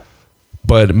 Yeah.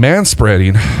 But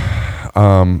manspreading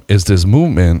is this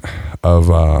movement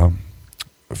of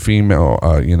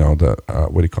female, you know,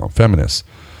 what do you call them? Feminists.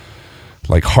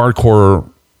 Like hardcore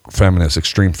feminists,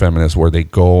 extreme feminists, where they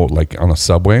go like on a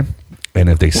subway, and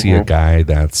if they see a guy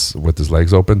that's with his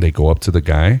legs open, they go up to the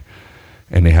guy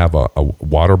and they have a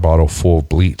water bottle full of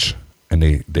bleach, and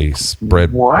they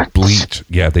spread bleach.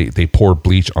 Yeah, they pour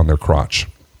bleach on their crotch.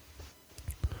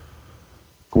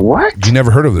 What? You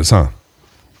never heard of this, huh?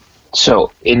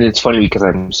 So, and it's funny because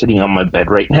I'm sitting on my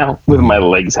bed right now with my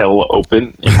legs hella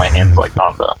open and my hands like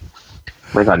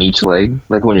on each leg,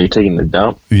 like when you're taking the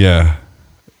dump. Yeah.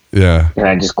 Yeah. And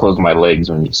I just closed my legs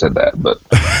when you said that, but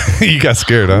you got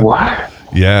scared, huh? What?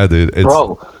 Yeah, dude.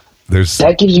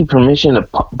 That gives you permission to,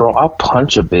 bro. I'll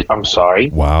punch a bitch. I'm sorry.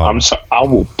 Wow. I'm sorry. I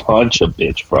will punch a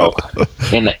bitch, bro.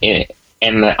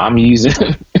 and I'm using.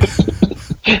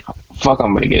 Fuck!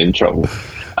 I'm gonna get in trouble,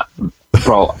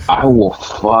 bro. I will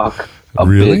fuck a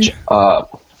bitch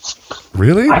up.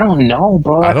 Really? I don't know,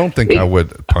 bro. I don't think I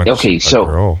would punch a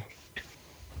girl.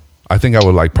 I think I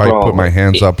would like probably put my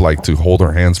hands up like to hold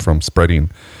her hands from spreading.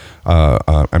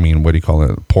 I mean, what do you call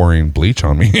it? Pouring bleach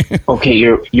on me. Okay,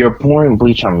 you're pouring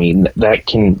bleach on me. That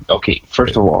can. Okay,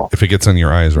 first of all, if it gets in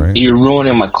your eyes, right? You're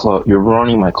ruining my clothes. You're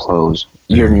ruining my clothes.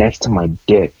 You're next to my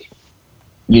dick.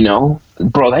 You know,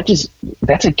 bro.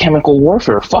 That's a chemical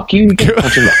warfare. Fuck you. You get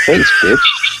punched in the face,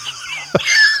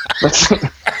 bitch.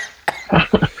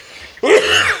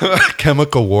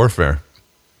 Chemical warfare.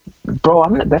 Bro,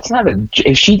 that's not a.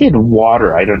 If she did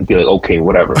water, I don't be like, okay,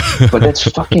 whatever. But that's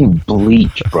fucking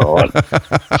bleach, bro. Like,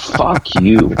 fuck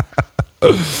you.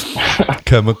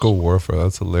 Chemical warfare.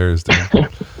 That's hilarious, dude.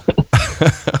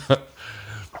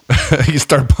 You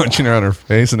start punching her on her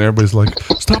face, and everybody's like,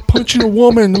 "Stop punching a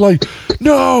woman!" Like,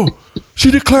 no,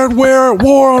 she declared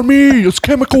war on me. It's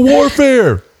chemical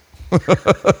warfare.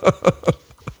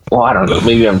 Well, I don't know.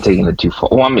 Maybe I'm taking it too far.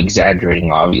 Well, I'm exaggerating,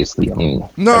 obviously. I mean,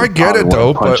 No, I get it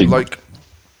though, but like,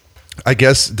 I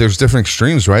guess there's different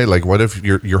extremes, right? Like, what if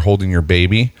you're holding your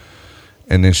baby,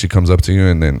 and then she comes up to you,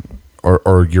 and then,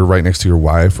 or you're right next to your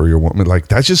wife or your woman, like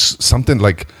that's just something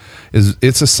like,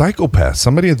 it's a psychopath.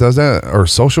 Somebody that does that, or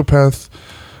sociopath,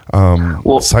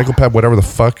 psychopath, whatever the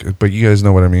fuck. But you guys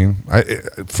know what I mean.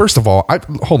 First of all,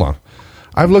 hold on.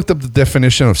 I've looked up the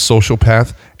definition of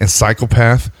sociopath and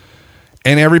psychopath.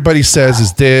 And everybody says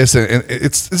is this, and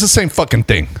it's the same fucking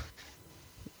thing.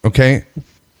 Okay?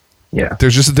 Yeah.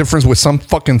 There's just a difference with some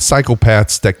fucking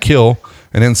psychopaths that kill,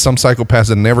 and then some psychopaths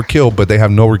that never kill, but they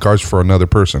have no regards for another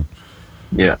person.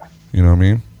 Yeah. You know what I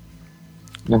mean?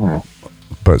 Mm-hmm.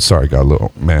 But sorry, got a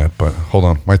little mad. But hold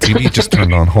on, my TV just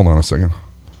turned on. Hold on a second.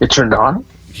 It turned on?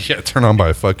 Yeah, turned on by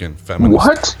a fucking feminist.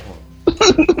 What?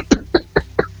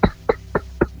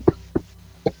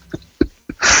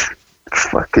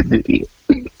 Fucking idiot.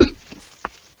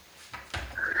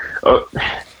 Oh,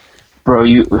 bro,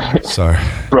 Sorry.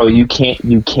 Bro, you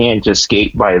can't just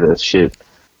skate by this shit.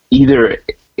 Either.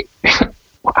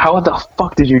 How the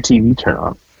fuck did your TV turn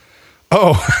on?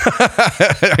 Oh,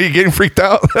 are you getting freaked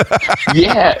out?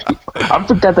 Yeah, I'm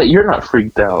freaked out that you're not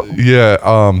freaked out.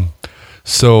 Yeah.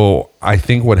 So I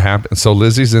think what happened. So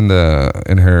Lizzie's in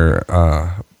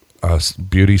her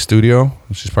beauty studio.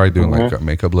 She's probably doing like a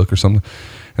makeup look or something.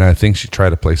 And I think she tried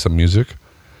to play some music.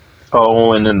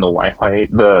 Oh, and then the Wi-Fi,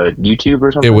 the YouTube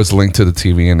or something? It was linked to the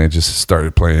TV, and it just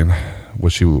started playing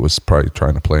what she was probably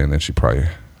trying to play, and then she probably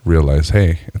realized,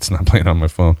 hey, it's not playing on my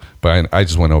phone. But I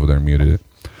just went over there and muted it.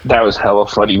 That was hella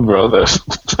funny, bro. The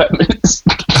feminist.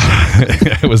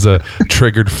 It was a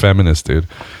triggered feminist, dude.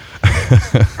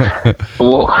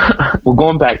 well,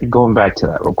 going back to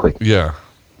that real quick. Yeah.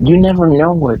 You never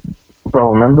know what...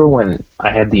 Bro, remember when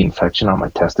I had the infection on my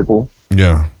testicle?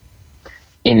 Yeah.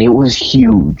 And it was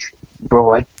huge.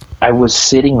 Bro, I was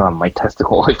sitting on my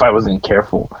testicle if I wasn't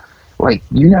careful. Like,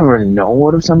 you never know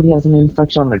what if somebody has an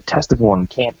infection on their testicle and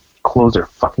can't close their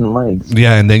fucking legs.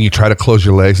 Yeah, and then you try to close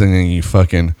your legs and then you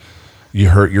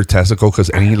hurt your testicle because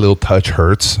any little touch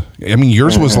hurts. I mean,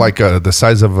 yours was like the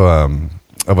size of a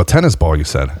tennis ball, you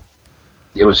said.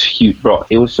 It was huge, bro.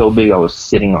 It was so big I was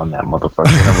sitting on that motherfucker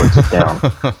whenever I sit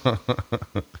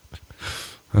down.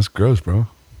 That's gross, bro.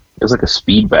 It was like a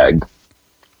speed bag.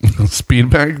 Speed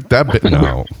bag? That bit?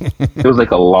 No. It was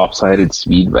like a lopsided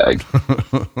speed bag.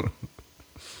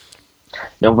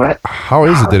 No, but how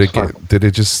is it? Did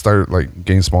it just start like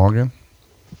getting small again?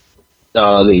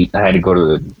 I had to go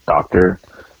to the doctor,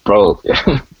 bro.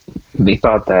 They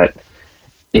thought that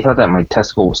my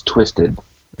testicle was twisted.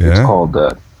 Yeah? It's called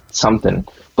something.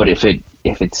 But if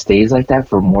it stays like that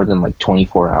for more than like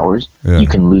 24 hours, you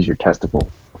can lose your testicle.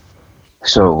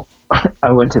 So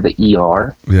I went to the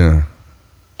ER. Yeah.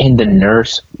 And the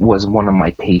nurse was one of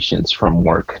my patients from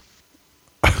work.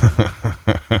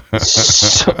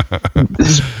 So,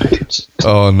 this bitch.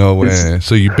 Oh, no way.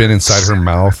 So you've been inside her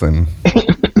mouth and...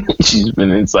 She's been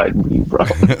inside me, bro.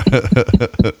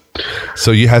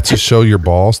 So you had to show your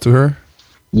balls to her?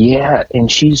 Yeah,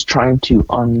 and she's trying to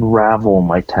unravel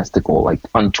my testicle, like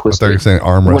untwist it. I thought you were saying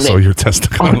arm wrestle your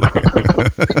testicle.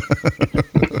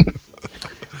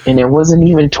 And it wasn't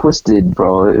even twisted,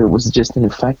 bro. It was just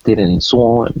infected and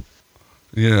swollen.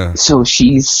 Yeah. So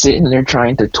she's sitting there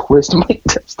trying to twist my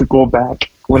testicle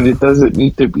back when it doesn't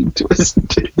need to be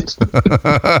twisted.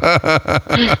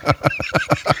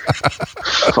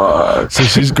 Fuck. So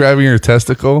she's grabbing your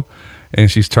testicle and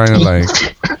she's trying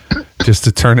to just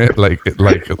to turn it like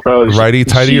bro, righty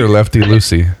tighty or lefty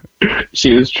loosey.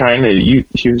 She was trying to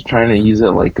use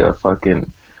it like a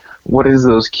fucking, what is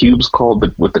those cubes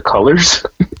called with the colors?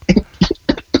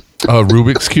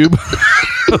 Rubik's Cube.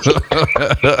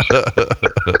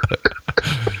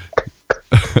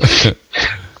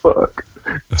 Fuck.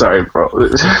 Sorry, bro.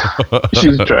 She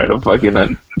was trying to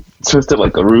fucking twist it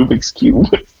like a Rubik's Cube.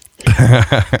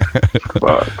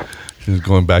 Fuck. She's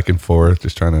going back and forth,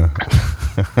 just trying to.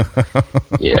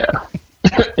 Yeah.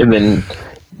 And then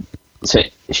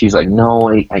she's like, no,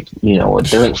 it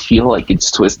doesn't feel like it's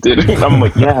twisted. And I'm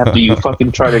like, yeah, after you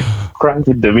fucking try to crack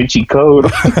the Da Vinci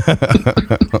Code.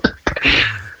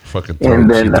 Fucking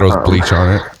throws bleach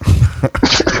on it.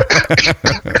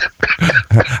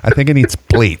 I think it needs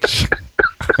bleach.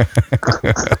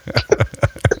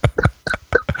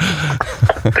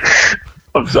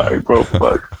 I'm sorry, bro.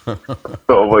 Fuck.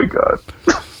 Oh my god.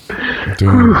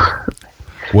 Dude.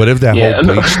 What if that Yeah, whole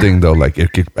no. bleach thing though, like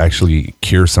it could actually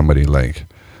cure somebody? Like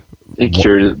It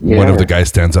cures. one of the guys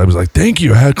stands up, and is like, "Thank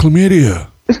you, I had chlamydia."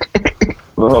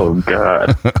 Oh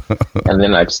god. And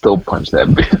then I'd still punch that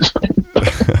bitch.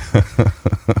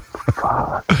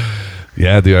 Fuck.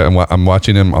 Yeah, dude, I'm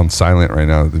watching him on silent right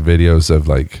now. The videos of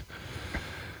like,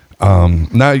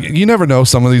 now you never know.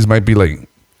 Some of these might be like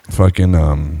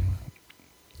fucking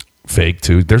fake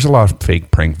too. There's a lot of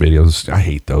fake prank videos. I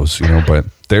hate those, you know. But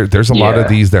there's a lot of Yeah.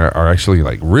 these that are actually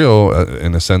like real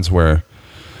in a sense where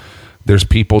there's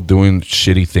people doing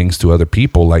shitty things to other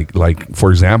people. Like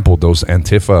for example, those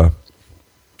Antifa,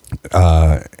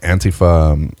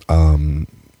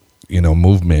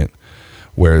 movement,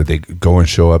 where they go and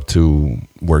show up to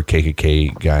where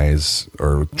KKK guys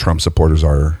or Trump supporters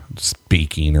are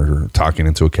speaking or talking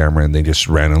into a camera, and they just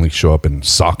randomly show up and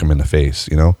sock them in the face,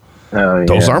 you know? Oh,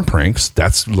 Those yeah. aren't pranks.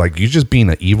 That's like you just being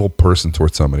an evil person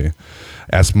towards somebody.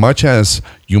 As much as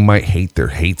you might hate their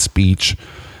hate speech,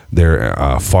 their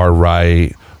far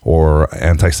right or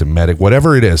anti-Semitic,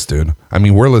 whatever it is, dude. I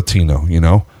mean, we're Latino, you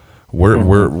know?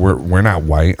 We're not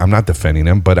white. I'm not defending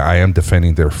them, but I am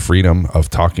defending their freedom of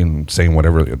talking, saying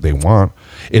whatever they want.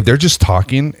 If they're just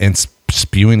talking and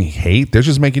spewing hate, they're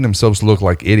just making themselves look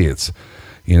like idiots,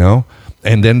 you know?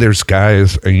 And then there's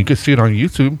guys, and you can see it on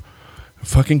YouTube,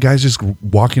 fucking guys just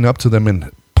walking up to them and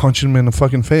punching them in the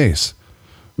fucking face.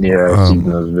 Yeah, I've seen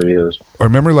those videos. I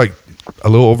remember like a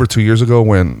little over 2 years ago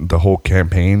when the whole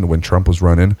campaign, when Trump was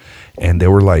running, and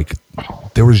there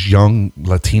was young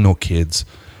Latino kids,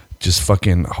 just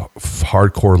fucking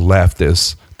hardcore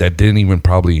leftists that didn't even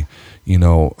probably,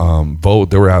 vote.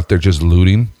 They were out there just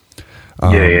looting.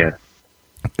 Yeah.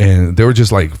 And they were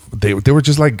just like, they were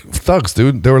just like thugs,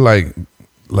 dude. They were like,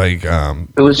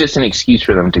 It was just an excuse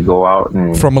for them to go out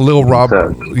and from a Lil Rob,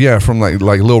 thug. from like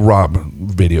Lil Rob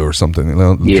video or something. You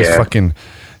know, just Yeah. fucking,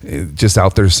 just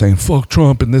out there saying fuck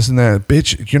Trump and this and that.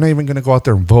 Bitch, you're not even gonna go out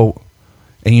there and vote.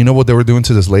 And you know what they were doing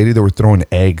to this lady? They were throwing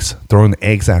eggs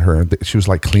at her. She was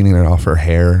like cleaning it off her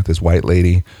hair. This white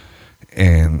lady,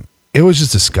 and it was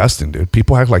just disgusting, dude.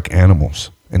 People act like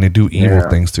animals, and they do evil Yeah.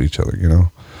 things to each other. You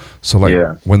know, so like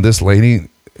Yeah. when this lady.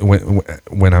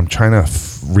 When I'm trying to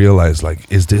realize, like,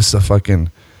 is this a fucking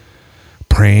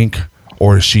prank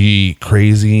or is she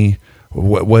crazy?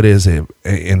 What is it?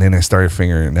 And then I started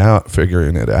figuring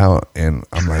it out, and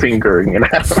I'm like, fingering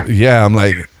it out. yeah, I'm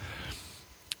like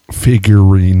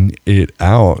figuring it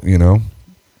out, you know,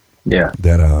 Yeah.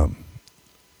 that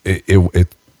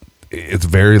it's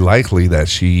very likely that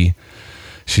she's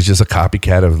just a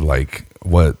copycat of like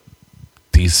what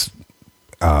these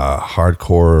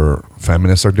hardcore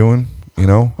feminists are doing, you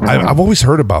know. I've always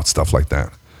heard about stuff like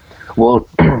that, Well,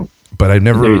 but I've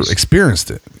never There's-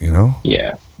 experienced it, you know.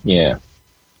 yeah.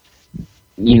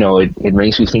 It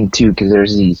makes me think too, because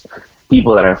there's these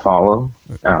people that I follow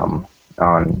on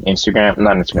Instagram,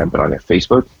 not Instagram, but on their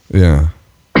Facebook, Yeah,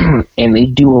 and they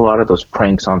do a lot of those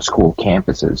pranks on school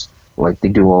campuses. Like they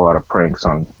do a lot of pranks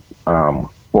on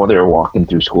while they're walking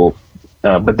through school,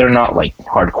 but they're not like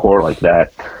hardcore like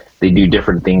that. They do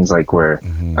different things like where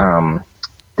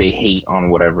they hate on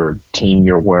whatever team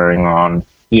you're wearing on,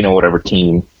 whatever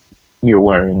team you're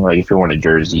wearing. Like if you're wearing a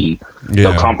jersey,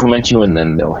 Yeah. they'll compliment you and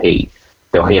then they'll hate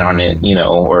on it,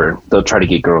 or they'll try to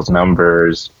get girls'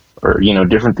 numbers or,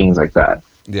 different things like that.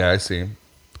 yeah, I see.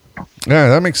 Yeah,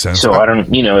 that makes sense. So I don't,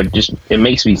 it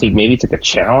makes me think maybe it's like a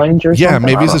challenge or Yeah,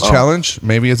 something. maybe it's I a don't know. challenge.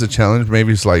 Maybe it's a challenge.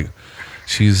 Maybe it's like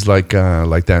she's like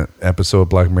that episode of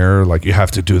Black Mirror, like you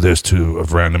have to do this to a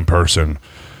random person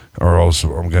or else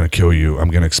I'm gonna kill you. I'm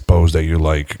gonna expose that you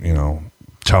like,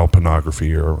 child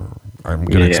pornography, or I'm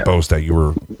gonna Yeah. expose that you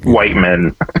were White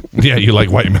men. yeah, you like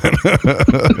white men.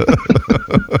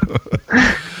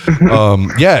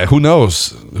 Yeah, who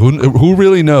knows? Who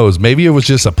really knows? Maybe it was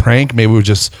just a prank.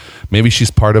 Maybe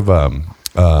she's part of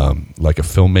like a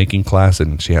filmmaking class,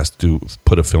 and she has to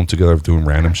put a film together of doing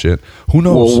random shit. Who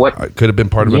knows? Well, what- It could have been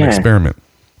part of an Yeah. experiment.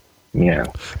 Yeah.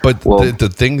 But Well- the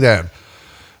thing that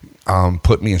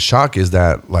put me in shock is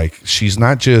that like she's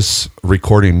not just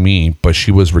recording me, but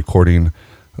she was recording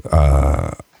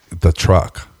the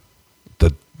truck,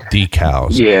 the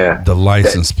decals, Yeah. the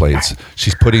license plates.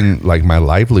 She's putting like my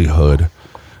livelihood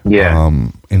Yeah.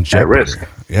 in jeopardy. risk.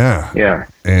 Yeah. Yeah.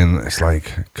 And it's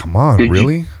like, come on, Did you-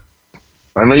 really?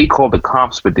 I know you called the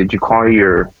cops, but did you call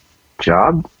your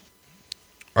job?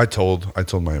 I told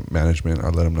my management. I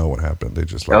let them know what happened. They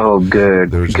just like, Oh,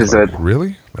 good. they were just Because like,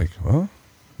 really? Like, huh?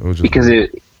 It was just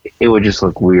it would just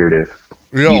look weird if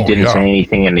you didn't say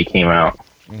anything and they came out.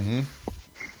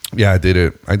 Yeah, I did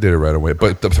it right away.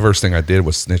 But the first thing I did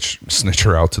was snitch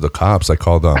her out to the cops. I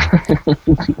called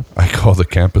the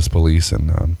campus police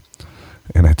and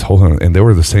I told them, and they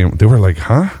were the same. They were like,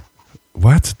 "Huh?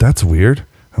 What? That's weird."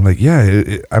 I'm like,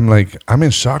 "Yeah." I'm like, "I'm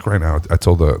in shock right now." I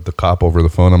told the cop over the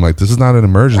phone. I'm like, "This is not an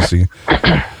emergency,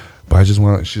 but I just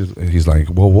want." He's like,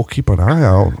 "Well, we'll keep an eye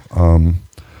out."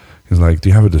 He's like, "Do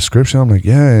you have a description?" I'm like,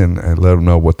 "Yeah," and I let him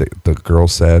know what the girl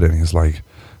said, and he's like,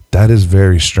 "That is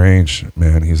very strange,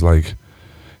 man." He's like,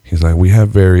 "We have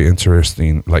very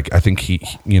interesting." Like, I think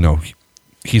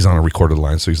he's on a recorded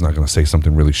line, so he's not going to say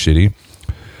something really shitty.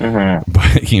 Mm-hmm.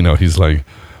 But he's like,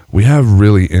 "We have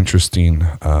really interesting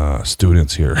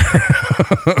students here."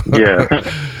 Yeah,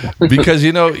 because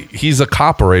he's a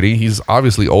cop already. He's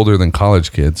obviously older than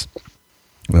college kids.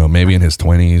 Maybe in his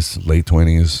 20s, late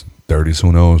 20s, 30s,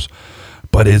 who knows?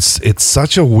 But it's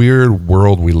such a weird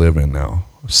world we live in now.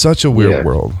 Such a weird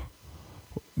world.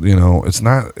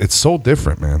 It's so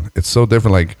different, man. It's so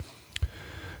different. Like,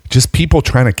 just people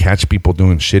trying to catch people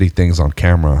doing shitty things on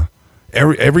camera.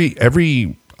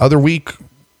 Every other week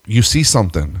you see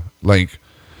something, like,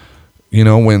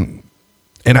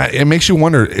 it makes you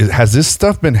wonder, has this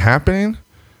stuff been happening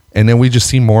and then we just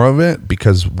see more of it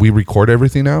because we record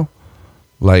everything now?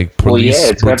 Like,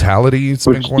 police brutality. It's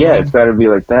been going on. It's got to be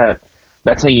like that.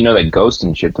 That's how you know that ghosts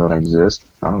and shit don't exist.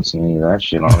 I don't see any of that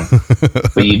shit on.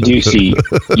 But you do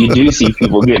see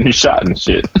people getting shot and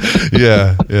shit.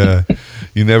 Yeah.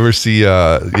 You never see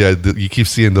you keep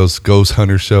seeing those ghost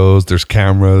hunter shows. There's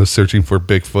cameras searching for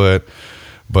Bigfoot.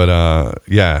 But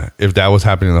if that was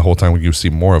happening the whole time, you see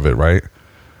more of it, right?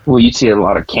 Well, you see a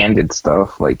lot of candid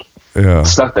stuff, like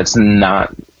stuff that's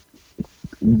not.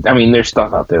 I mean, there's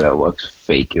stuff out there that looks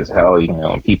fake as hell,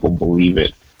 and people believe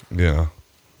it. Yeah.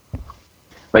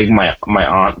 Like my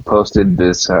aunt posted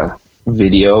this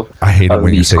video. I hate it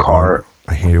when you say aunt.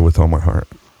 I hate it with all my heart.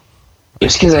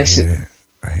 It's because I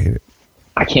hate it.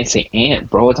 I can't say aunt,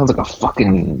 bro. It sounds like a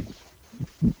fucking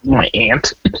my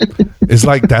aunt. It's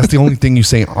like that's the only thing you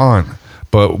say aunt.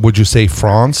 But would you say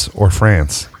France or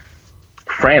France?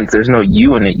 France. There's no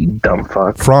U in it, you dumb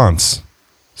fuck. France.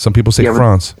 Some people say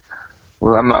France.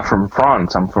 Well, I'm not from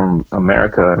France. I'm from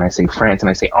America, and I say France, and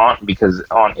I say aunt because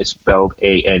aunt is spelled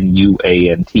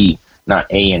A-N-U-A-N-T, not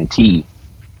A-N-T.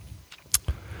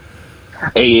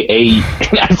 I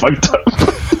fucked up.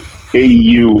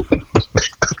 A-U.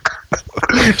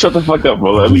 Shut the fuck up,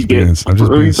 bro. I'm just being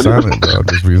silent, bro. I'm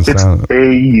just being silent. It's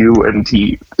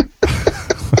A-U-N-T.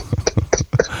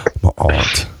 My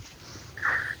aunt.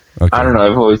 Okay. I don't know.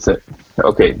 I've always said...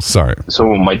 Okay. Sorry.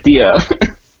 So my tia...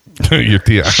 Your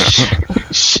tia.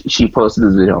 She posted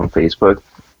this video on Facebook.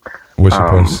 What's she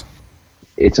post?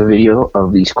 It's a video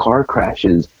of these car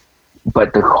crashes,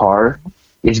 but the car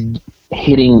is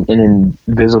hitting an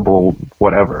invisible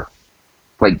whatever.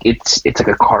 Like it's like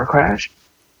a car crash.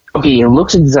 Okay, it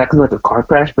looks exactly like a car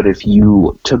crash, but if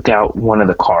you took out one of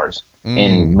the cars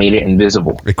and made it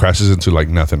invisible, it crashes into like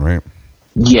nothing, right?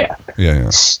 Yeah.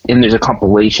 And there's a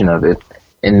compilation of it,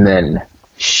 and then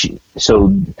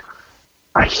so.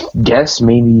 I guess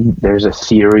maybe there's a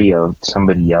theory of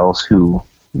somebody else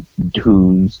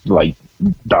whose like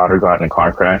daughter got in a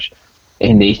car crash,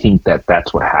 and they think that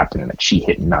that's what happened, that she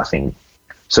hit nothing.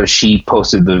 So she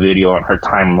posted the video on her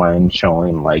timeline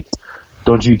showing like,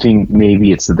 don't you think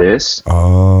maybe it's this?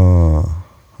 Oh,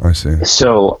 I see.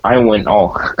 So I went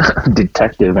all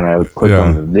detective and I clicked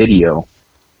on the video,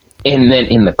 and then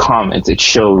in the comments it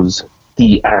shows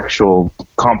the actual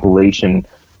compilation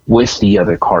with the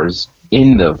other cars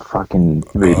in the fucking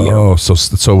video. Oh, so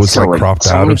it was like cropped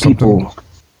out or something?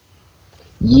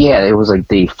 Yeah, it was like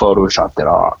they photoshopped it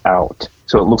all out.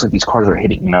 So it looks like these cars are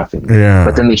hitting nothing. Yeah.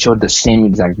 But then they showed the same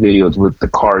exact videos with the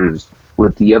cars,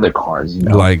 with the other cars,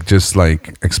 Like, just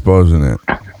like exposing it,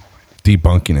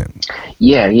 debunking it.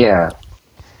 Yeah.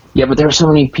 Yeah, but there were so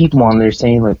many people on there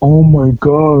saying like, oh my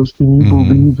gosh, can you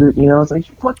believe it? It's like,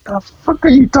 what the fuck are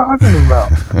you talking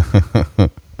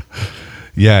about?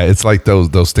 Yeah, it's like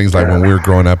those things like when we were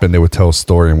growing up and they would tell a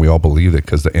story and we all believed it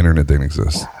because the internet didn't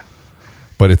exist.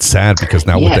 But it's sad because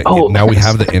now now we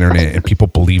have the internet and people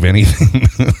believe anything.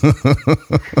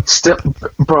 Still,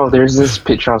 bro, there's this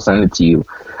picture, I'll send it to you.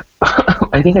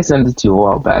 I think I sent it to you a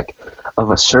while back, of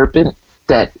a serpent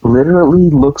that literally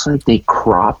looks like they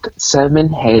cropped 7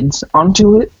 heads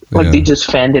onto it. Like they just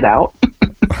fanned it out.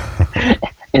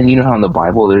 And you know how in the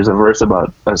Bible there's a verse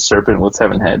about a serpent with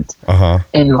 7 heads? Uh-huh.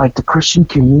 And like the Christian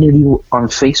community on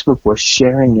Facebook was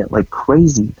sharing it like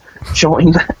crazy,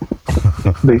 showing that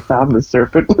they found the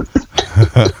serpent.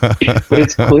 But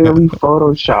it's clearly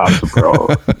photoshopped, bro.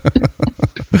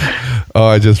 Oh,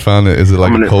 I just found it. Is it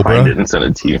like I'm a gonna find it cobra? and send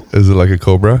it to you. Is it like a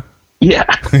cobra? Yeah.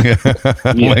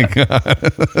 Oh my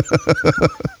god.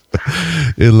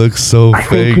 It looks so I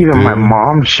fake. think even dude. my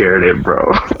mom shared it,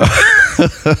 bro.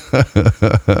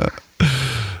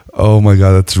 Oh my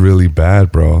god, that's really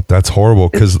bad, bro. That's horrible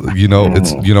because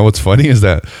what's funny is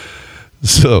that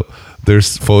so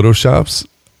there's photoshops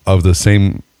of the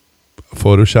same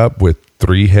Photoshop with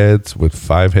 3 heads, with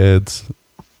 5 heads,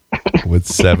 with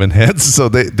 7 heads. So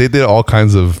they did all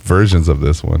kinds of versions of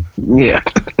this one. Yeah.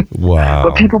 Wow.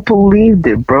 But people believed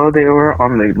it, bro. They were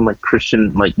on the like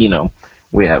Christian, like, you know,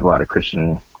 we have a lot of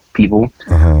Christian people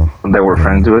that we're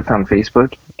friends with on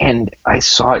Facebook, and I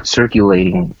saw it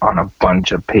circulating on a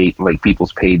bunch of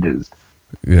people's pages.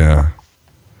 Yeah.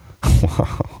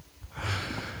 Wow.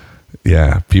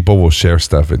 Yeah, people will share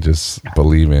stuff and just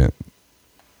believe it.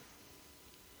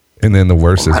 And then the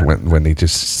worst is when they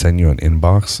just send you an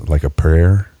inbox, like a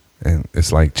prayer, and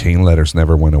it's like chain letters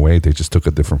never went away. They just took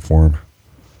a different form.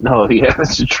 No, yeah,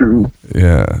 that's true.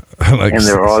 Yeah. Like, And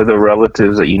there are all the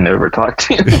relatives that you never talked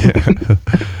to.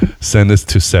 send this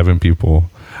to 7 people.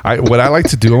 What I like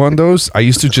to do on those, I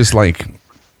used to just like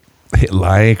hit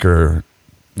like or,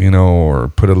 or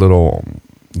put a little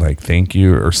like thank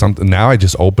you or something. Now I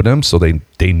just open them so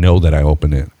they know that I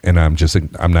open it, and I'm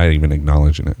not even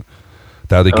acknowledging it.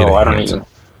 That they get I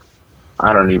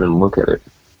don't even look at it.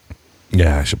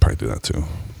 Yeah, I should probably do that too.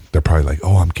 They're probably like,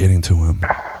 oh, I'm getting to him.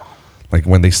 Like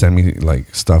when they send me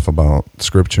like stuff about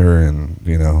scripture and,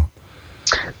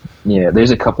 Yeah,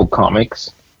 there's a couple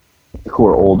comics who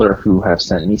are older who have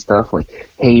sent me stuff like,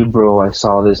 hey, bro, I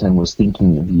saw this and was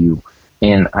thinking of you.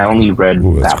 And I only read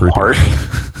that creepy. part.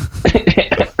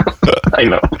 I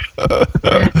know.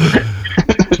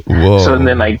 Whoa. So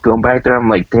then I go back there, I'm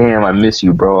like, damn, I miss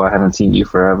you, bro. I haven't seen you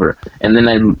forever. And then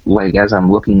as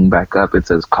I'm looking back up, it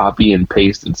says copy and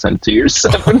paste and send to your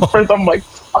 7 friends. I'm like,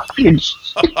 fucking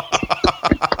shit.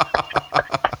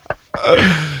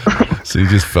 So you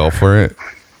just fell for it?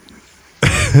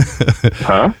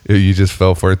 Huh? You just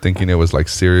fell for it thinking it was like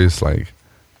serious, like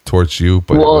towards you,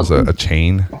 but it was a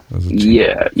chain. It was a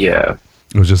chain. Yeah.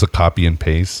 It was just a copy and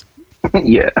paste.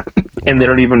 Yeah. And they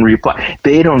don't even reply.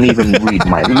 They don't even read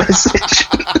my message.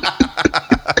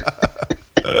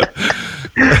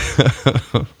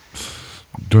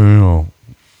 Damn.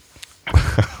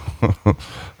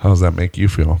 How does that make you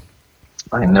feel?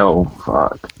 I know.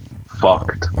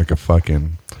 Fucked. Like a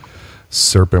fucking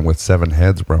serpent with 7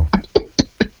 heads, bro.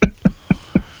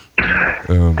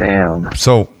 Damn.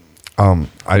 So, I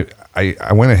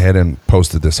went ahead and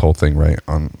posted this whole thing right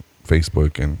on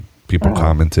Facebook, and people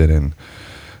commented, and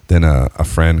then a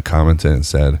friend commented and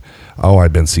said, "Oh,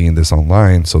 I've been seeing this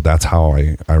online, so that's how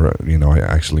I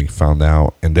actually found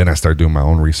out." And then I started doing my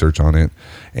own research on it,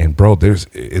 and bro,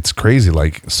 it's crazy.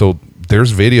 Like, so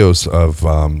there's videos of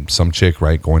some chick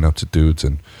right going up to dudes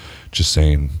and just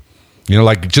saying,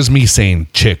 like just me saying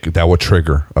 "chick" that would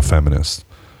trigger a feminist.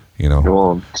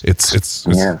 Well,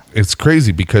 It's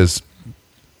crazy because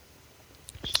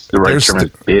the right term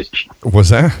is bitch. Was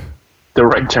that? The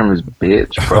right term is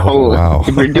bitch, bro. Oh, wow.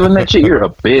 If you're doing that shit, you're a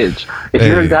bitch. If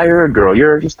you're a guy or a girl,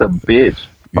 you're just a bitch.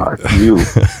 Fuck you.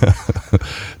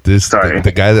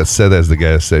 The guy that said that is the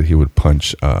guy that said he would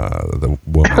punch the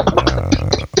woman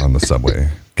on the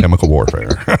subway. Chemical warfare.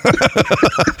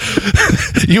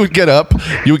 You would get up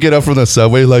from the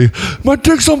subway like, my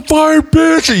dick's on fire,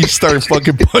 bitch, and you start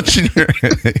fucking punching her.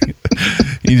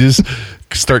 You just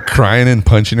start crying and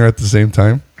punching her at the same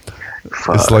time.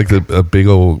 Fuck. It's like a big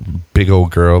old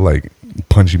girl like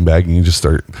punching back, and you just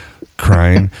start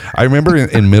crying. I remember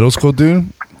in middle school,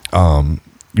 dude. You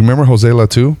remember Jose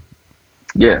Latu?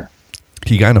 Yeah.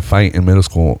 He got in a fight in middle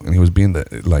school, and he was being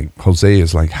Jose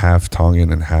is like half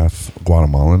Tongan and half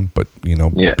Guatemalan, but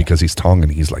because he's Tongan,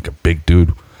 he's like a big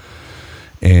dude.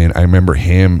 And I remember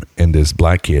him and this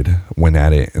black kid went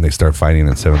at it, and they started fighting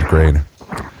in 7th grade.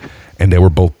 And they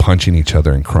were both punching each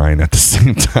other and crying at the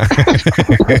same time.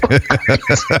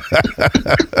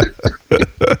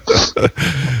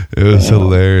 It was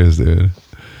hilarious, dude.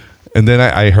 And then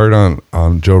I heard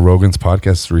on Joe Rogan's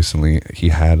podcast recently, he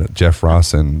had Jeff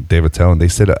Ross and Dave Attell, and they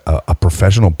said a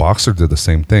professional boxer did the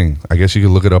same thing. I guess you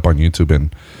could look it up on YouTube.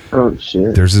 And oh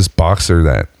shit, there's this boxer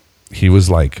that he was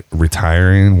like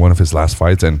retiring one of his last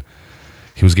fights, and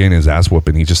he was getting his ass whooped,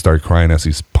 and he just started crying as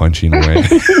he's punching away.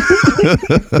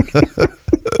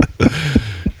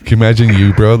 Can you imagine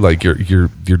you, bro? Like your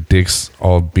dick's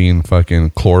all being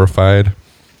fucking chlorified.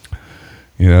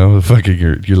 Fucking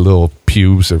your little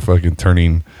pubes are fucking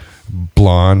turning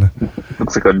blonde.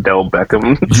 Looks like Odell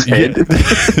Beckham's head.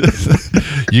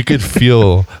 You could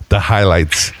feel the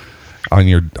highlights on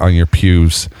your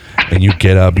pubes, and you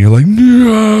get up and you're like,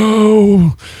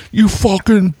 no, you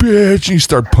fucking bitch, and you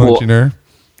start punching her.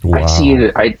 Wow.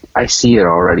 I see it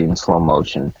already in slow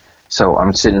motion. So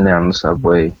I'm sitting there on the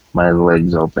subway, my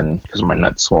legs open because my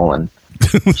nut's swollen.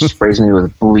 She sprays me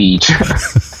with bleach.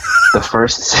 The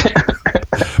first,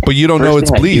 but you don't know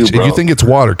it's bleach, and you think it's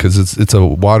water because it's a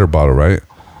water bottle, right?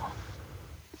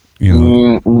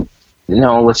 You know.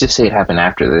 No, let's just say it happened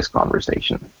after this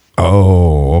conversation.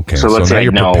 Oh, okay. So let's now say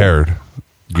you're prepared.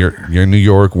 You're in New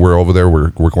York. We're over there. We're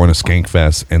going to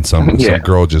Skankfest, and some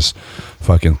girl just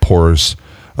fucking pours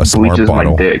a smart Bleaches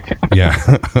bottle. my dick. Yeah,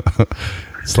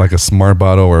 it's like a smart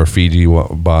bottle or a Fiji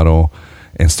bottle,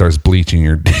 and starts bleaching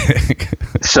your dick.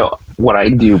 So what I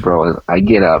do, bro, is I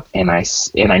get up and I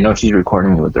know she's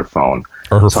recording me with her phone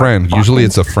or her friend. Usually,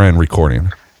 it's a friend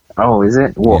recording. Oh, is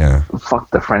it? Well, yeah.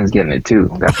 Fuck, the friend's getting it too.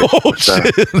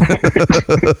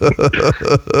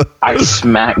 I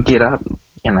get up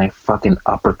and I fucking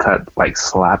uppercut, like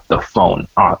slap the phone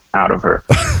out of her.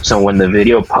 So when the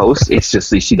video posts, it's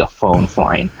just you see the phone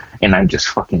flying, and I'm just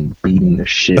fucking beating the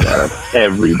shit out of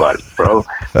everybody, bro.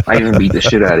 I even beat the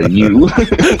shit out of you.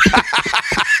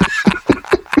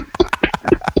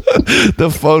 The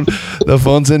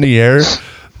phone's in the air,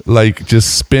 like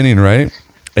just spinning, right?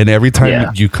 And every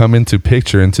time you come into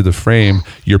the frame,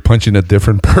 you're punching a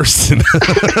different person.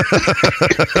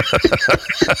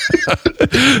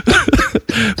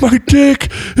 My dick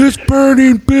is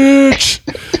burning, bitch.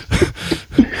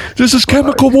 This is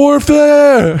chemical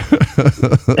warfare.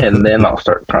 And then I'll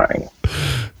start crying.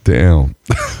 Damn.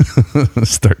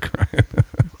 Start crying.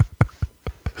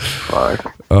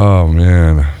 Fuck. Oh,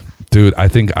 man. Dude, I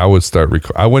think I would start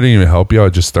I wouldn't even help you.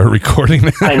 I'd just start recording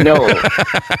it. I know.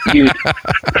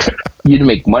 You'd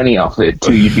make money off it,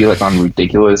 too. You'd be like on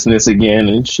ridiculousness again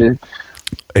and shit.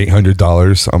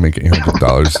 $800. I'll make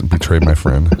 $800 and betray my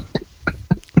friend.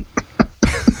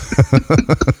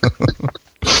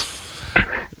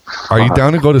 Are you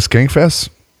down to go to Skankfest?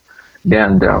 Yeah,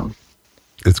 I'm down.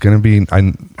 It's going to be...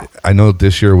 I know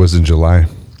this year was in July.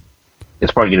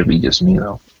 It's probably going to be just me,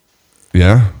 though.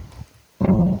 Yeah?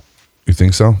 Mm. You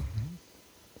think so?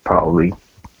 Probably.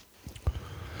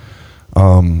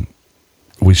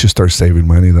 We should start saving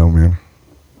money though, man.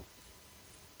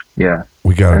 Yeah.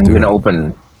 We gotta I'm do gonna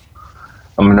it.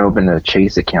 I'm gonna open a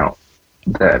Chase account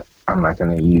that I'm not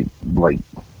gonna use. Like,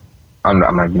 I'm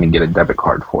not gonna get a debit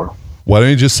card for. Why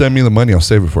don't you just send me the money? I'll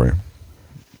save it for you.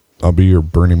 I'll be your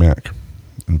Bernie Mac.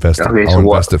 I'll invest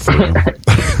it for you.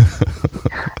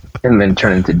 And then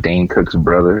turn into Dane Cook's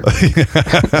brother.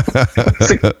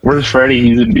 It's like, where's Freddie?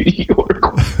 He's in New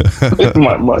York with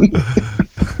my money.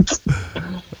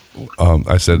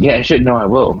 I said... Yeah, I should know I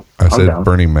will. I said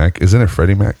Bernie Mac. Isn't it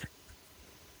Freddie Mac?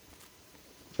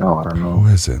 No, I don't know. Who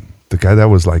is it? The guy that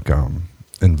was like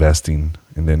investing,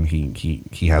 and then he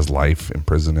has life in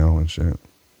prison now and shit.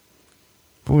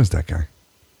 Who is that guy?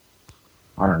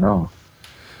 I don't know.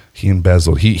 He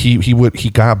embezzled. He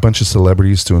got a bunch of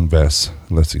celebrities to invest.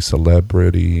 Let's see,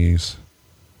 celebrity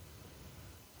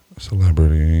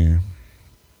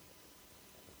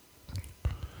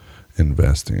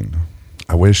investing.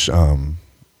 I wish I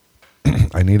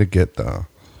need to get the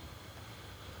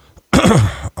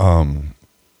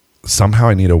somehow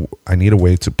I need a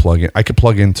way to plug in. I could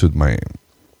plug into my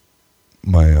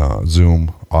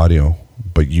Zoom audio,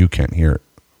 but you can't hear it.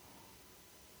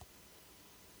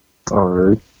 Oh,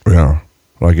 really? Yeah.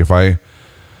 Like if I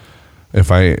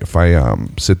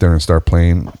sit there and start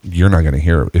playing, you're not going to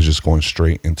hear it. It's just going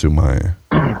straight into my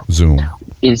Zoom.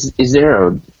 Is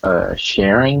there a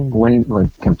sharing,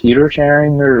 like computer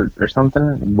sharing or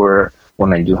something, where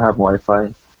when I do have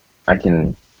Wi-Fi, I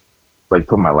can like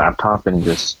put my laptop and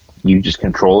you just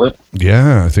control it?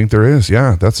 Yeah, I think there is.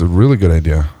 Yeah, that's a really good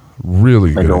idea.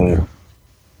 Really good idea.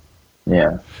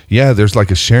 Yeah. Yeah, there's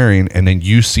like a sharing, and then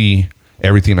you see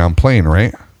everything I'm playing,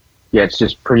 right? Yeah, it's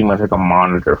just pretty much like a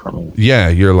monitor for me. Yeah,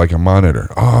 you're like a monitor.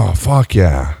 Oh, fuck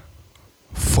yeah.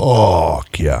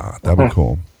 Fuck yeah. That'd be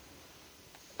cool.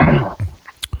 I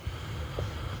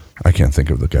can't think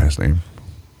of the guy's name.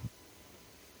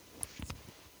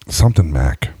 Something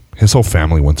Mac. His whole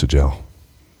family went to jail.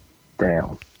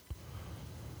 Damn.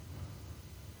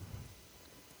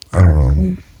 I don't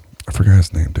know. I forgot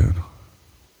his name, dude.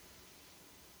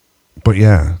 But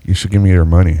yeah, you should give me your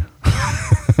money.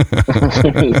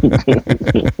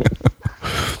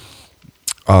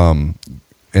 And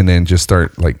then just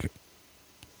start like,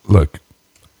 look,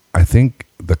 I think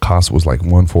the cost was like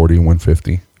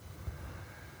 $140,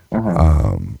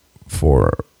 $150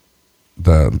 for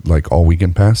the like all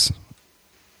weekend pass.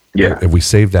 Yeah. If we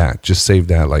save that, just save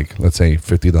that, like let's say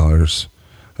 $50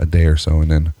 a day or so,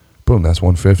 and then boom, that's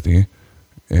 $150,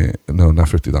 No, not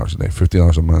 $50 a day.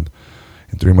 $50 a month.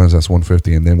 In 3 months, that's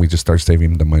 $150, and then we just start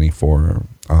saving the money for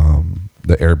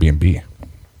the Airbnb.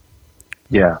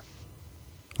 Yeah.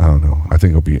 I don't know. I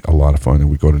think it'll be a lot of fun if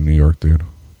we go to New York, dude.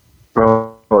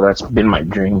 Bro, that's been my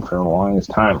dream for the longest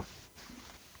time.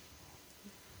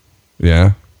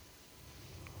 Yeah?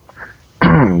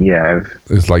 Yeah.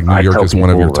 It's like New I York tell is one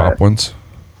of your people top that ones?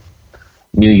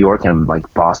 New York and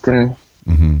like Boston.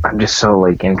 Mm-hmm. I'm just so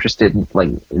like interested. Like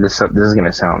this is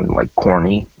gonna sound like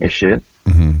corny as shit,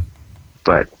 Mm-hmm.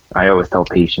 but I always tell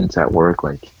patients at work,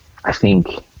 like, I think,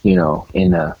 you know,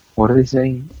 in a, what do they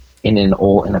say? In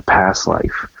a past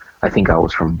life, I think I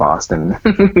was from Boston.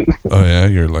 Oh, yeah?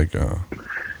 You're like...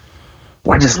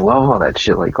 I just love all that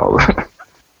shit, like all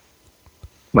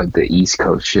like the East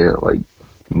Coast shit, like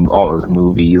all those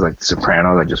movies, like The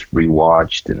Sopranos. I just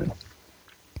rewatched, and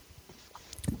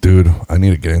Dude, I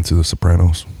need to get into The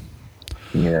Sopranos.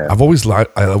 yeah, I've always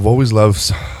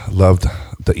loved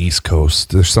the East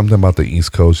Coast. There's something about the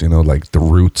East Coast, you know, like the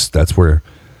roots. That's where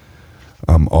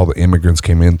all the immigrants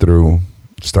came in through.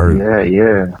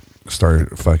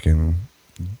 Started fucking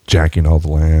jacking all the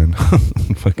land.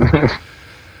 Fucking,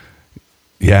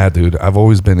 yeah, dude. I've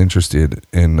always been interested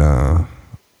in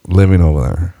living over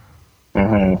there.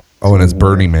 Mm-hmm. Oh, and it's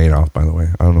Bernie Madoff, by the way.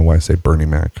 I don't know why I say Bernie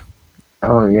Mac.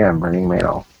 Oh yeah, Bernie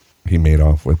Madoff. He made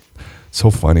off with. So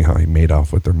funny how he made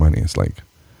off with their money. It's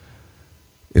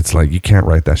like you can't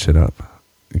write that shit up.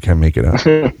 You can't make it up.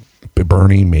 But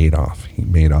Bernie Madoff. He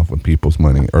made off with people's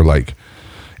money. Or like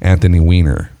Anthony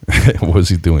Weiner. What was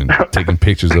he doing? Taking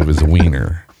pictures of his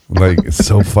wiener. Like, it's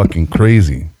so fucking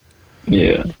crazy.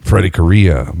 Yeah. Freddie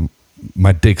Correa.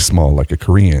 My dick's small like a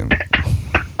Korean.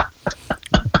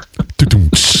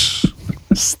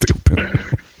 Stupid.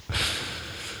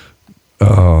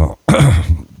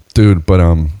 Dude, but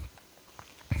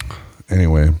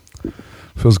anyway,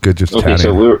 feels good just Okay,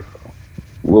 chatting.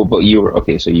 but you were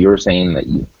okay. So you were saying that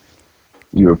you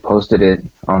were posted it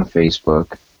on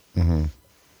Facebook. Mm-hmm.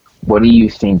 What do you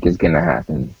think is gonna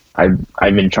happen?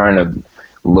 I've been trying to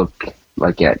look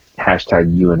like at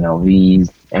hashtag UNLVs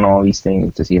and all these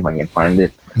things to see if I can find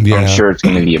it. Yeah. I'm sure it's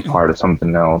gonna be a part of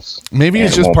something else. Maybe and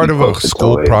it's it just won't part be of a posted school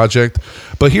till later. project.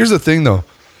 But here's the thing, though.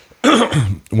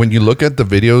 When you look at the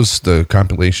videos, the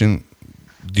compilation,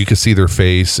 you can see their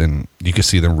face and you can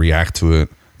see them react to it.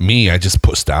 Me, I just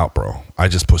pushed out, bro. I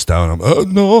just pushed out. And I'm, oh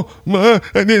no, ma,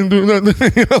 I didn't do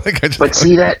nothing. You know, like I just. But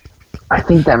see that, I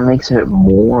think that makes it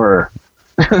more.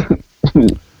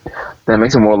 That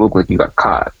makes it more look like you got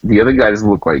caught. The other guys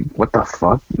look like, what the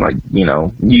fuck? Like, you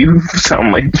know, you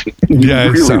sound like you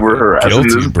really were harassing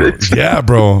this bro. bitch. Yeah,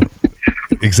 bro.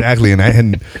 Exactly. And I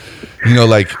hadn't, you know,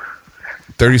 like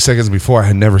 30 seconds before, I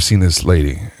had never seen this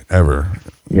lady ever.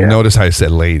 Yeah. Notice how I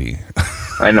said lady.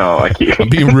 I know. I can't. I'm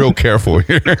being real careful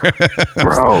here.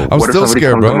 Bro, I'm what if still somebody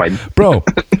scared, comes bro. on my- Bro.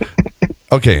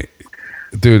 Okay.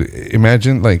 Dude,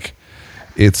 imagine like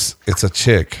it's a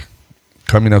chick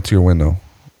coming up to your window.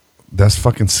 That's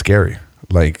fucking scary.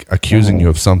 Like accusing you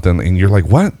of something and you're like,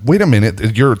 "What? Wait a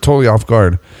minute." You're totally off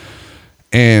guard.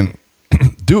 And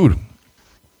dude,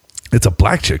 it's a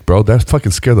black chick, bro. That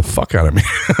fucking scared the fuck out of me.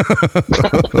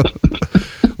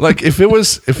 Like if it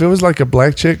was like a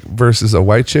black chick versus a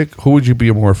white chick, who would you be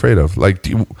more afraid of? Like,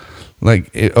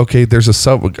 okay, there's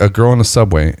a girl in the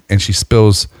subway and she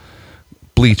spills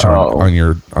bleach on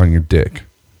your dick.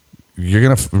 You're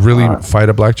gonna really fight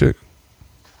a black chick?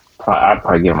 I'd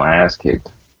probably get my ass kicked.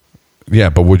 Yeah,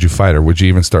 but would you fight her? Would you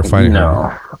even start fighting her?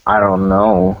 No, I don't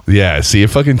know. Yeah, see, it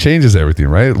fucking changes everything,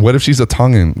 right? What if she's a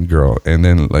Tongan girl and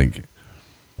then like,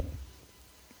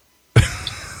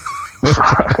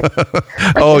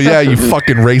 oh yeah, you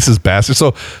fucking racist bastard.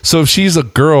 So if she's a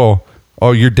girl,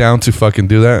 oh, you're down to fucking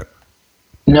do that?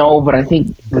 No, but I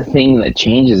think the thing that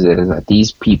changes it is that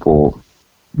these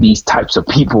types of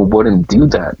people wouldn't do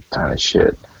that kind of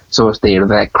shit. So if they're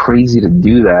that crazy to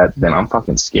do that, then I'm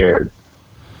fucking scared.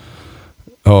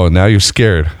 Oh, now you're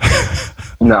scared.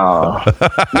 No,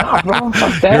 bro,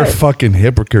 fuck that. You're a fucking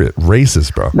hypocrite,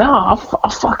 racist, bro. No, I'll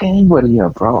fuck anybody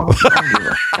up, bro. I don't give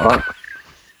a fuck.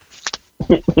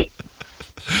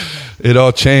 It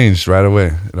all changed right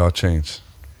away. It all changed.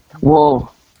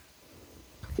 Well,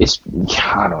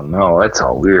 I don't know. That's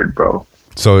all weird, bro.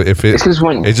 So if it This is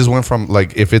when- it just went from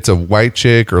like if it's a white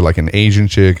chick or like an Asian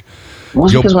chick, Well,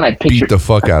 it's you'll because when I picture beat the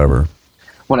fuck out of her.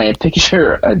 when I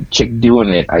picture a chick doing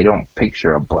it, I don't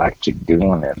picture a black chick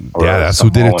doing it. Or Yeah, that's a who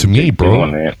did it to Samoan me, chick bro.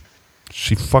 doing it.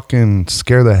 She fucking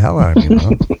scared the hell out of me,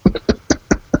 bro.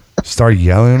 Start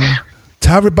yelling.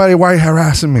 Tell everybody why you're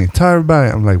harassing me. Tell everybody.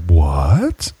 I'm like,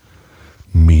 what?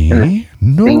 Me?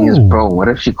 No. Thing is, bro, what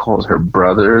if she calls her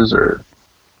brothers or,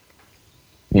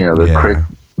 you know, the Yeah.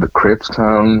 the Crips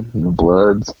come, the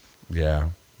Bloods. Yeah.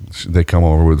 They come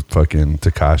over with fucking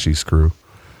Tekashi's crew.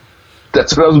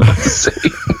 That's what I was about to say.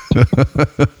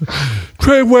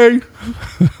 Treyway.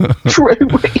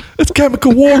 It's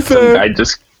chemical warfare.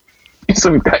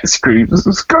 Some guy screams,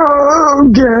 "Skull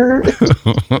gang!"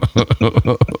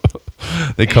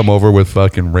 They come over with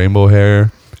fucking rainbow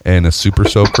hair and a super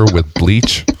soaker with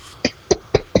bleach.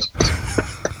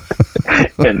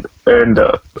 and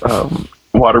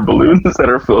water balloons that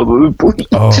are filled with bleach.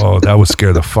 Oh, that would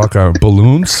scare the fuck out of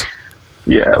balloons.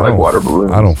 Yeah, like water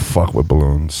balloons. I don't fuck with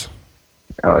balloons.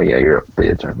 Oh yeah, you're a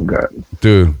bitch. I forgot.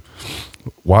 Dude,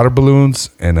 water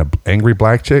balloons and an angry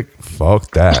black chick?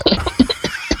 Fuck that.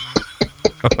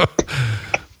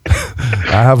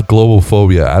 I have global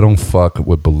phobia. I don't fuck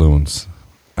with balloons.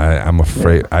 I'm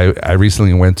afraid. I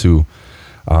recently went to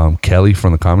Kelly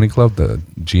from the Comedy Club, the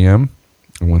GM.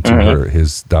 I went to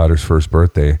his daughter's first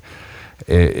birthday.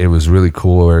 It was really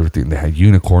cool. Everything. They had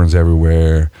unicorns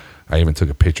everywhere. I even took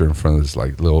a picture in front of this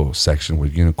like little section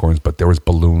with unicorns, but there was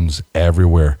balloons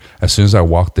everywhere. As soon as I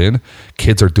walked in,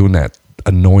 kids are doing that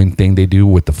annoying thing they do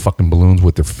with the fucking balloons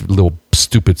with their little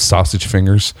stupid sausage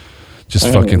fingers,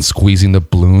 just fucking squeezing the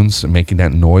balloons and making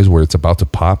that noise where it's about to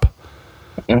pop.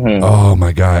 Oh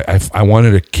my God. I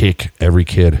wanted to kick every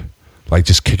kid, like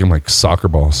just kick them like soccer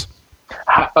balls.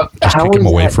 Just kick them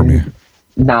away from me.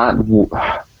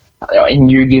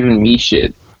 And you're giving me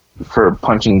shit for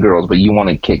punching girls, but you want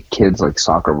to kick kids like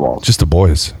soccer balls. Just the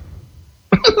boys.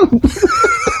 The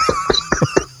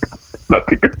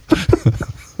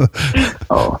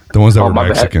ones that were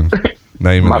Mexican.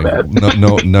 Not even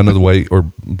none of the white or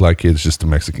black kids, just the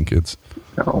Mexican kids.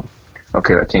 No.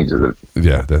 Okay, that changes it.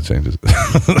 Yeah, that changes it.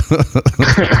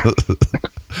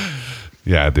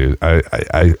 Yeah, dude.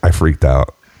 I freaked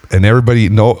out. And everybody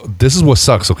this is what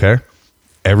sucks, okay?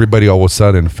 Everybody all of a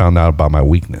sudden found out about my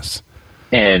weakness.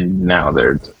 And now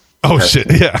they're shit,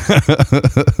 yeah.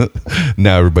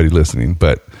 Now everybody listening,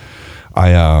 but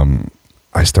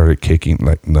I started kicking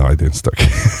I didn't start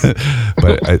kicking.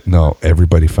 But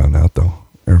everybody found out though.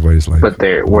 Everybody's like, but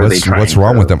what's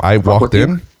wrong with them? I walked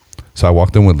in. So I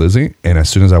walked in with Lizzie, and as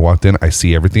soon as I walked in, I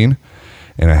see everything,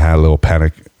 and I had a little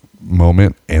panic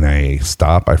moment, and I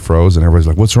stopped, I froze, and everybody's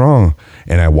like, what's wrong?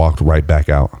 And I walked right back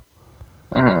out.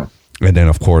 And then,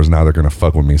 of course, now they're going to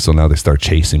fuck with me. So now they start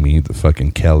chasing me, the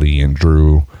fucking Kelly and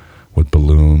Drew with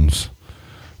balloons.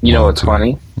 You know what's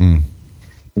funny?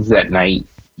 Is that night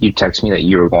you text me that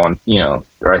you were going,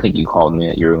 or I think you called me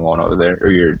that you were going over there,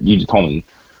 or you just told me.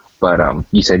 But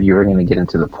you said you were going to get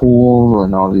into the pool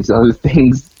and all these other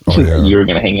things. Oh, yeah. You were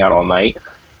going to hang out all night.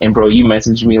 And, bro, you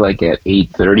messaged me like at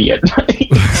 8:30 at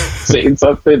night saying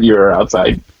something. You were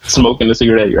outside smoking a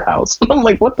cigarette at your house. I'm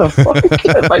like, what the fuck?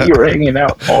 I thought you were hanging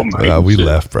out all night. We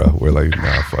left, bro. We're like,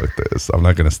 nah, fuck this. I'm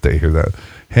not going to stay here.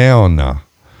 Hell no.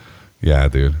 Yeah,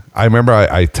 dude. I remember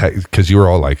I because you were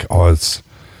all like,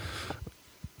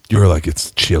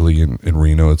 it's chilly in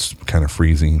Reno. It's kind of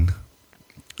freezing.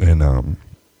 And,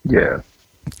 yeah.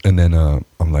 And then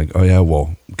I'm like, oh, yeah,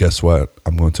 well, guess what?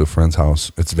 I'm going to a friend's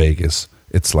house. It's Vegas.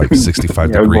 It's like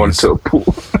 65 degrees. I'm going to a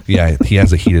pool. Yeah, he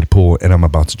has a heated pool, and I'm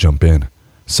about to jump in.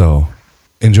 So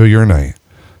enjoy your night.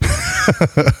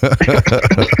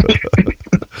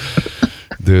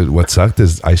 Dude, what sucked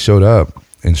is I showed up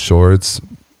in shorts,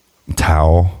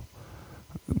 towel,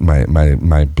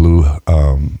 my blue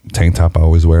tank top I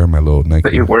always wear, my little Nike.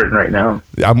 That you're wearing right now.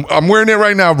 I'm wearing it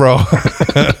right now, bro.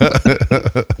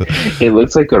 It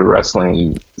looks like a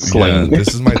wrestling sling. Yeah,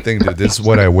 this is my thing, dude. This is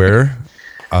what I wear.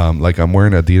 Like I'm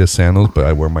wearing Adidas sandals, but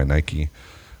I wear my Nike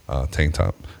tank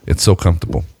top. It's so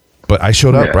comfortable. But I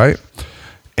showed up, right?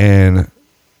 And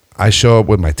I show up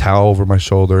with my towel over my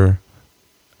shoulder,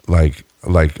 like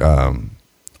I'm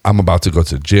about to go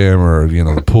to the gym or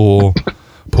the pool.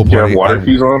 Do you have water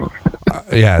shoes on?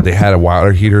 Yeah, they had a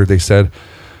water heater. They said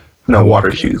no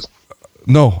water shoes.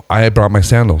 No, I brought my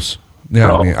sandals.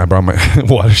 Yeah, I brought my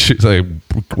water shoes. I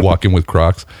walk in with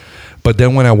Crocs. But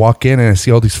then when I walk in and I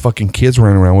see all these fucking kids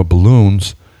running around with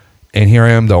balloons, and here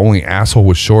I am, the only asshole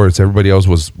with shorts. Everybody else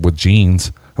was with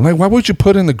jeans. I'm like, why would you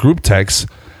put in the group text,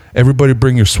 everybody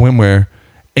bring your swimwear,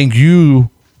 and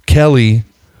you, Kelly,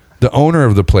 the owner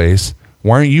of the place,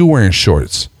 why aren't you wearing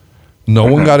shorts? No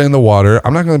one got in the water.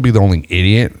 I'm not going to be the only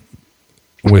idiot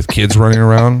with kids running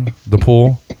around the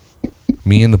pool.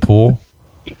 Me in the pool.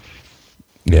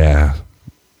 Yeah.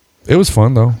 It was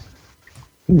fun, though.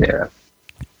 Yeah.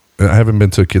 I haven't been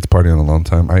to a kids' party in a long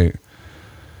time.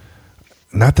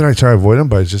 Not that I try to avoid them,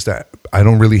 but it's just that I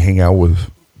don't really hang out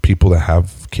with people that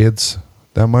have kids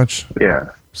that much.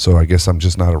 Yeah. So I guess I'm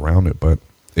just not around it. But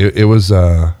it was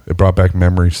it brought back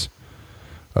memories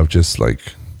of just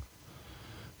like,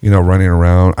 running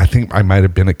around. I think I might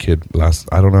have been a kid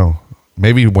I don't know.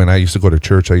 Maybe when I used to go to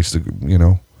church, I used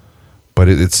to, but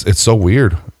it's so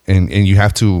weird. And you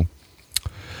have to,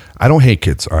 I don't hate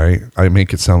kids, all right? I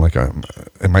make it sound like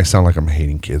it might sound like I'm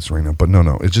hating kids right now, but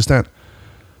no. It's just that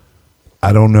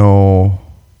I don't know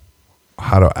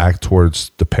how to act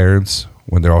towards the parents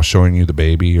when they're all showing you the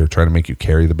baby or trying to make you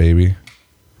carry the baby.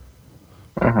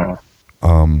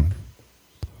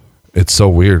 It's so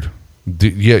weird. Do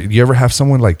you ever have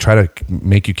someone like try to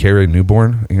make you carry a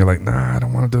newborn and you're like, nah, I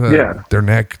don't want to do that. Yeah. Their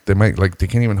neck, they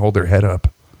can't even hold their head up.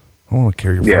 I don't want to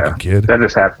carry your fucking kid. That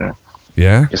just happened.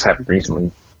 Yeah? Just happened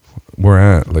recently. Where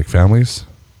at? Like families?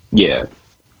 Yeah.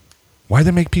 Why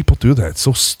they make people do that? It's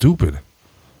so stupid.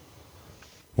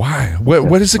 Why?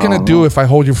 What is it going to do if I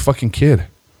hold your fucking kid?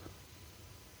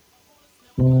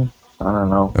 I don't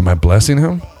know. Am I blessing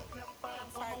him?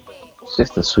 It's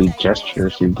just a sweet gesture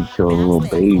so you can feel a little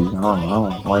baby. I don't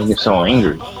know. Why you get so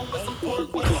angry?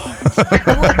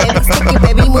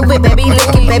 Baby, move it, baby,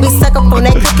 lick it, baby, suck up on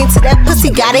that cookie to that pussy,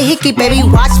 got a hickey, baby,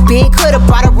 watch big, coulda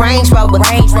brought a Range Rover.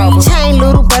 Chain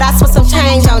little, but I spent some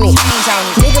change on it.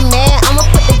 Nigga mad, I'ma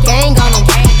put the gang on him.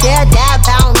 They'll die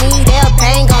about me, they'll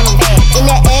bang on him. In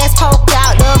that ass poke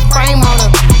out, the frame on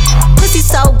him. Pussy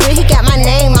so good, he got my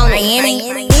name on it. Itty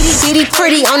bitty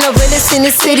pretty, on the realest in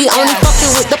the city. Only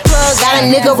fucking with the plug, got a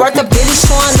nigga worth a billy,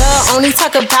 showing love. Only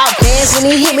talk about bands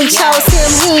when he hit me, chose him,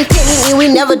 he ain't pick me, and we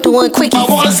never doing quickies. I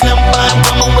wanna slim by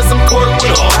mama with some pork with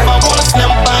her. I wanna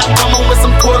slim by mama with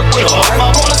some pork with her.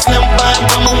 I wanna slim by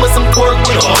mama with some pork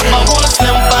with her. I wanna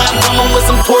slim by mama with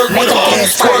some pork with her.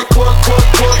 Pork, pork, pork,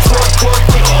 pork, pork, pork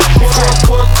with her. Pork,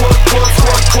 pork, pork, pork,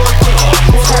 pork, pork with her.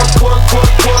 Pork, pork,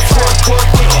 pork, pork, pork, pork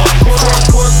with her. Pork,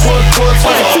 pork, pork, pork, pork,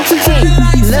 pork.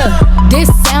 Look, this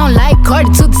sound like Cardi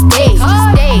to the stage.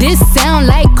 This sound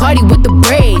like Cardi with the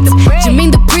braids.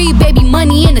 Jermaine Dupri, baby,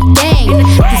 money in the thing.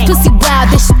 This pussy wild,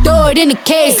 this shit stored in the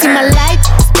case. See my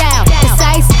lifestyle, it's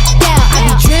ice down.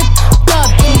 I be dripped up,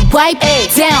 get me wiped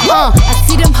down. I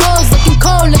see them hoes looking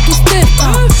cold, looking stiff.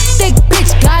 Thick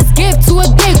bitch, God's gift to a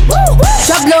dick.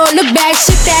 Drop low, look back,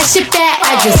 shit that.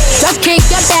 I just drop kick,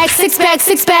 your back, six pack.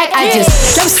 I just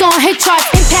drop song, hit charts,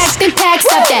 impact.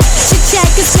 Stop that shit, check,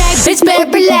 it's back, bitch, better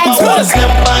relax. I wanna slim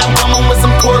by mama with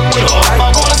some pork with her. I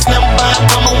wanna slim by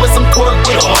mama with some pork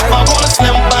with her. I wanna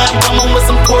slim by mama with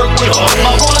some pork with her.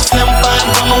 I wanna slim by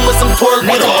mama with some pork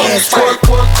with her. Pork,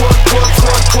 pork, pork, pork,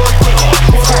 pork, pork with her.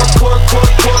 Pork, pork,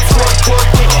 pork, pork, pork, pork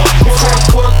with her. Pork,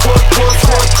 pork, pork, pork,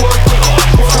 pork, pork with her.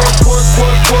 Pork, pork,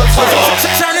 pork, pork, pork.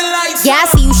 Turn the lights. Yeah, I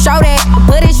see you show that,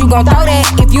 but is you gon' throw that?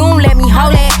 If you don't let me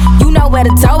hold that, you know where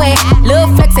to toe it. Lil'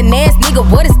 flexin' ass nigga,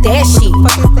 what is that shit?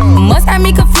 Must have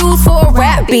me confused for a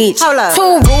rap bitch.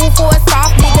 Too rude for a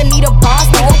soft nigga, need a boss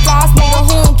nigga, floss nigga,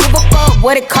 who don't give a fuck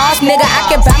what it costs, nigga. I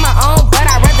can buy my own, but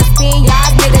I'd rather spend y'all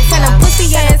niggas. Tell them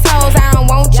pussy assholes, I don't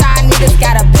want y'all niggas.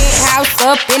 Got a penthouse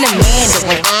up in the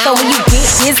Mandarin, so when you get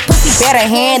this pussy, better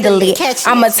handle it.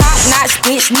 I'm a top-notch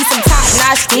bitch, need some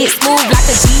top-notch shit, smooth like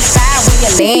a G5 when you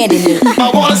landing it.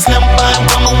 I wanna slim by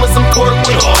mama with some pork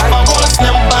with her. I wanna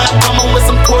slim by mama with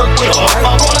some pork with her. I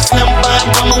wanna slim by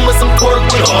mama with some pork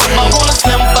with her. I wanna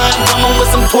slim by mama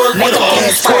with some pork with her.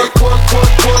 Pork, pork, pork,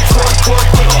 pork, pork, pork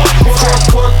with her. Pork,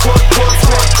 pork, pork, pork,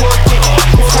 pork, pork with her.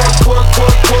 Pork, pork,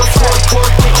 pork, pork, pork,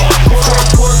 pork with her. Pork,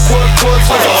 pork, pork, pork,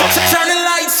 pork. Turn the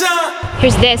lights on.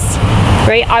 Here's this,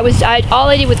 right? All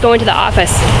I did was go into the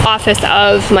office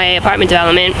of my apartment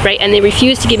development, right? And they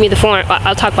refused to give me the form.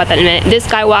 I'll talk about that in a minute. This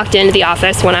guy walked into the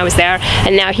office when I was there,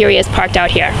 and now here he is parked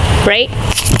out here, right?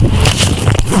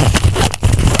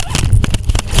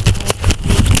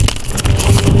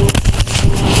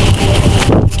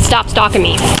 Stop stalking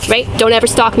me, right? Don't ever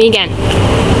stalk me again.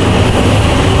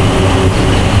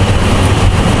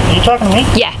 Are you talking to me?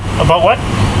 Yeah. About what?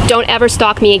 Don't ever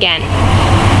stalk me again.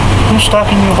 Who's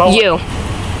stalking you about you?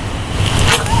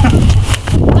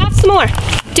 Laugh some more.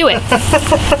 Do it.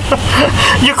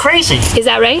 You're crazy. Is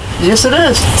that right? Yes, it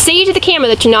is. Say to the camera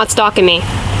that you're not stalking me.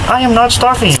 I am not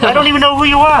stalking you. I don't even know who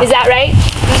you are. Is that right?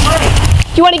 That's right.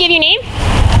 You want to give your name?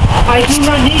 I do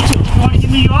not need to. You want to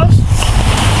give me yours?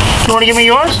 You want to give me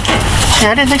yours?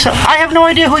 Yeah, I didn't think so. I have no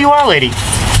idea who you are, lady.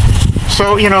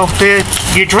 So, you're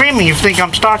dreaming. You think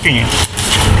I'm stalking you.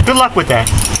 Good luck with that.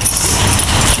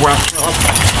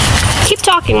 Keep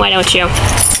talking, why don't you?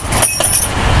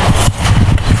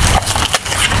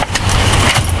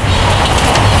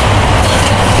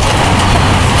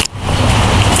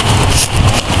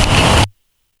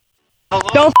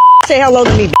 Don't say hello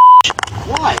to me,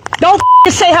 Why? Don't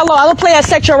say hello. I don't play that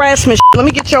sexual harassment. Let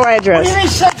me get your address. What do you mean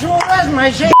sexual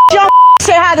harassment? Don't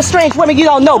say hi to strange women you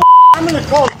don't know. I'm gonna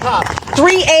call the cops.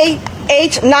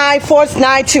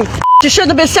 3889492. You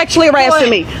shouldn't have been sexually harassing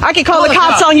me. I can call the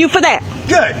cops on you for that.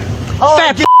 Good.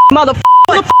 Fat mother.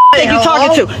 Who the think you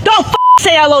talking to? Don't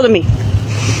say hello to me.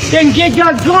 Then get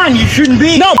gone. You shouldn't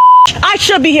be. No, I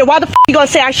should be here. Why the you gonna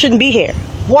say I shouldn't be here?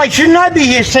 Why shouldn't I be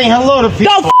here saying hello to people?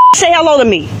 Don't say hello to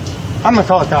me. I'm gonna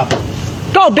call the cops.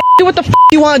 Go, do what the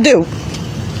you want to do.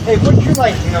 Hey, what's your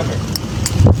license number?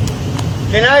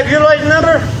 Can I have your license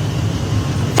number?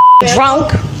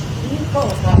 Drunk.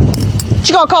 What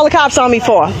you gonna call the cops on me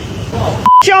for?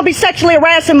 You don't be sexually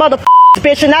harassing mother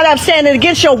bitch, and now that I'm saying it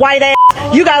against your white ass,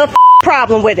 you got a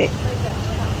problem with it.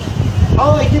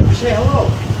 All I did was say hello.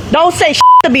 Don't say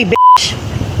to me, bitch.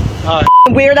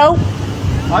 Weirdo.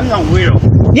 I'm not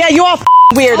weirdo. Yeah, you are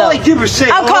weirdo. All I did was say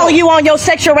I'm calling you on your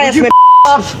sexual harassment.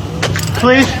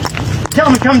 Please, tell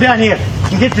him to come down here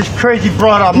and get this crazy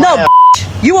broad off my ass.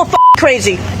 You were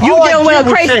crazy. You dealing with a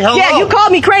crazy. Yeah, you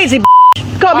called me crazy.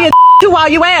 You called me a too while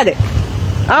you at it.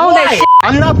 I don't that shit.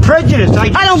 I'm not prejudiced.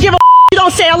 I don't give a. You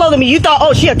don't say hello to me. You thought,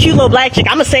 oh, she a cute little black chick.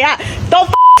 I'ma say don't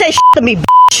say to me,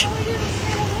 bitch.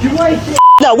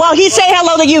 No, well, he say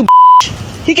hello to you,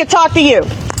 bitch. He can talk to you.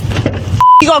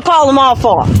 You gonna call him all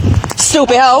for?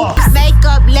 Stupid hoe.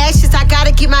 Makeup, lashes, I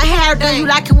gotta get my hair done. You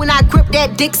like it when I grip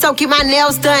that dick, so get my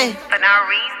nails done. For no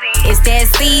reason. It's that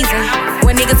season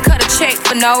when niggas cut a check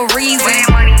for no reason.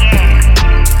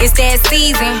 It's that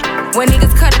season when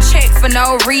niggas cut a check for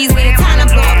no reason. Time to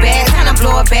blow a bag, time to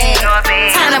blow a bag.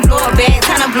 Time to blow a bag,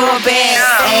 time to blow a bag.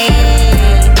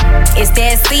 Ayy. It's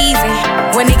that season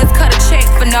when niggas cut a check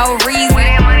for no reason.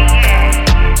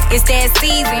 It's that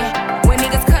season when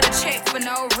niggas cut a check for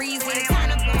no reason.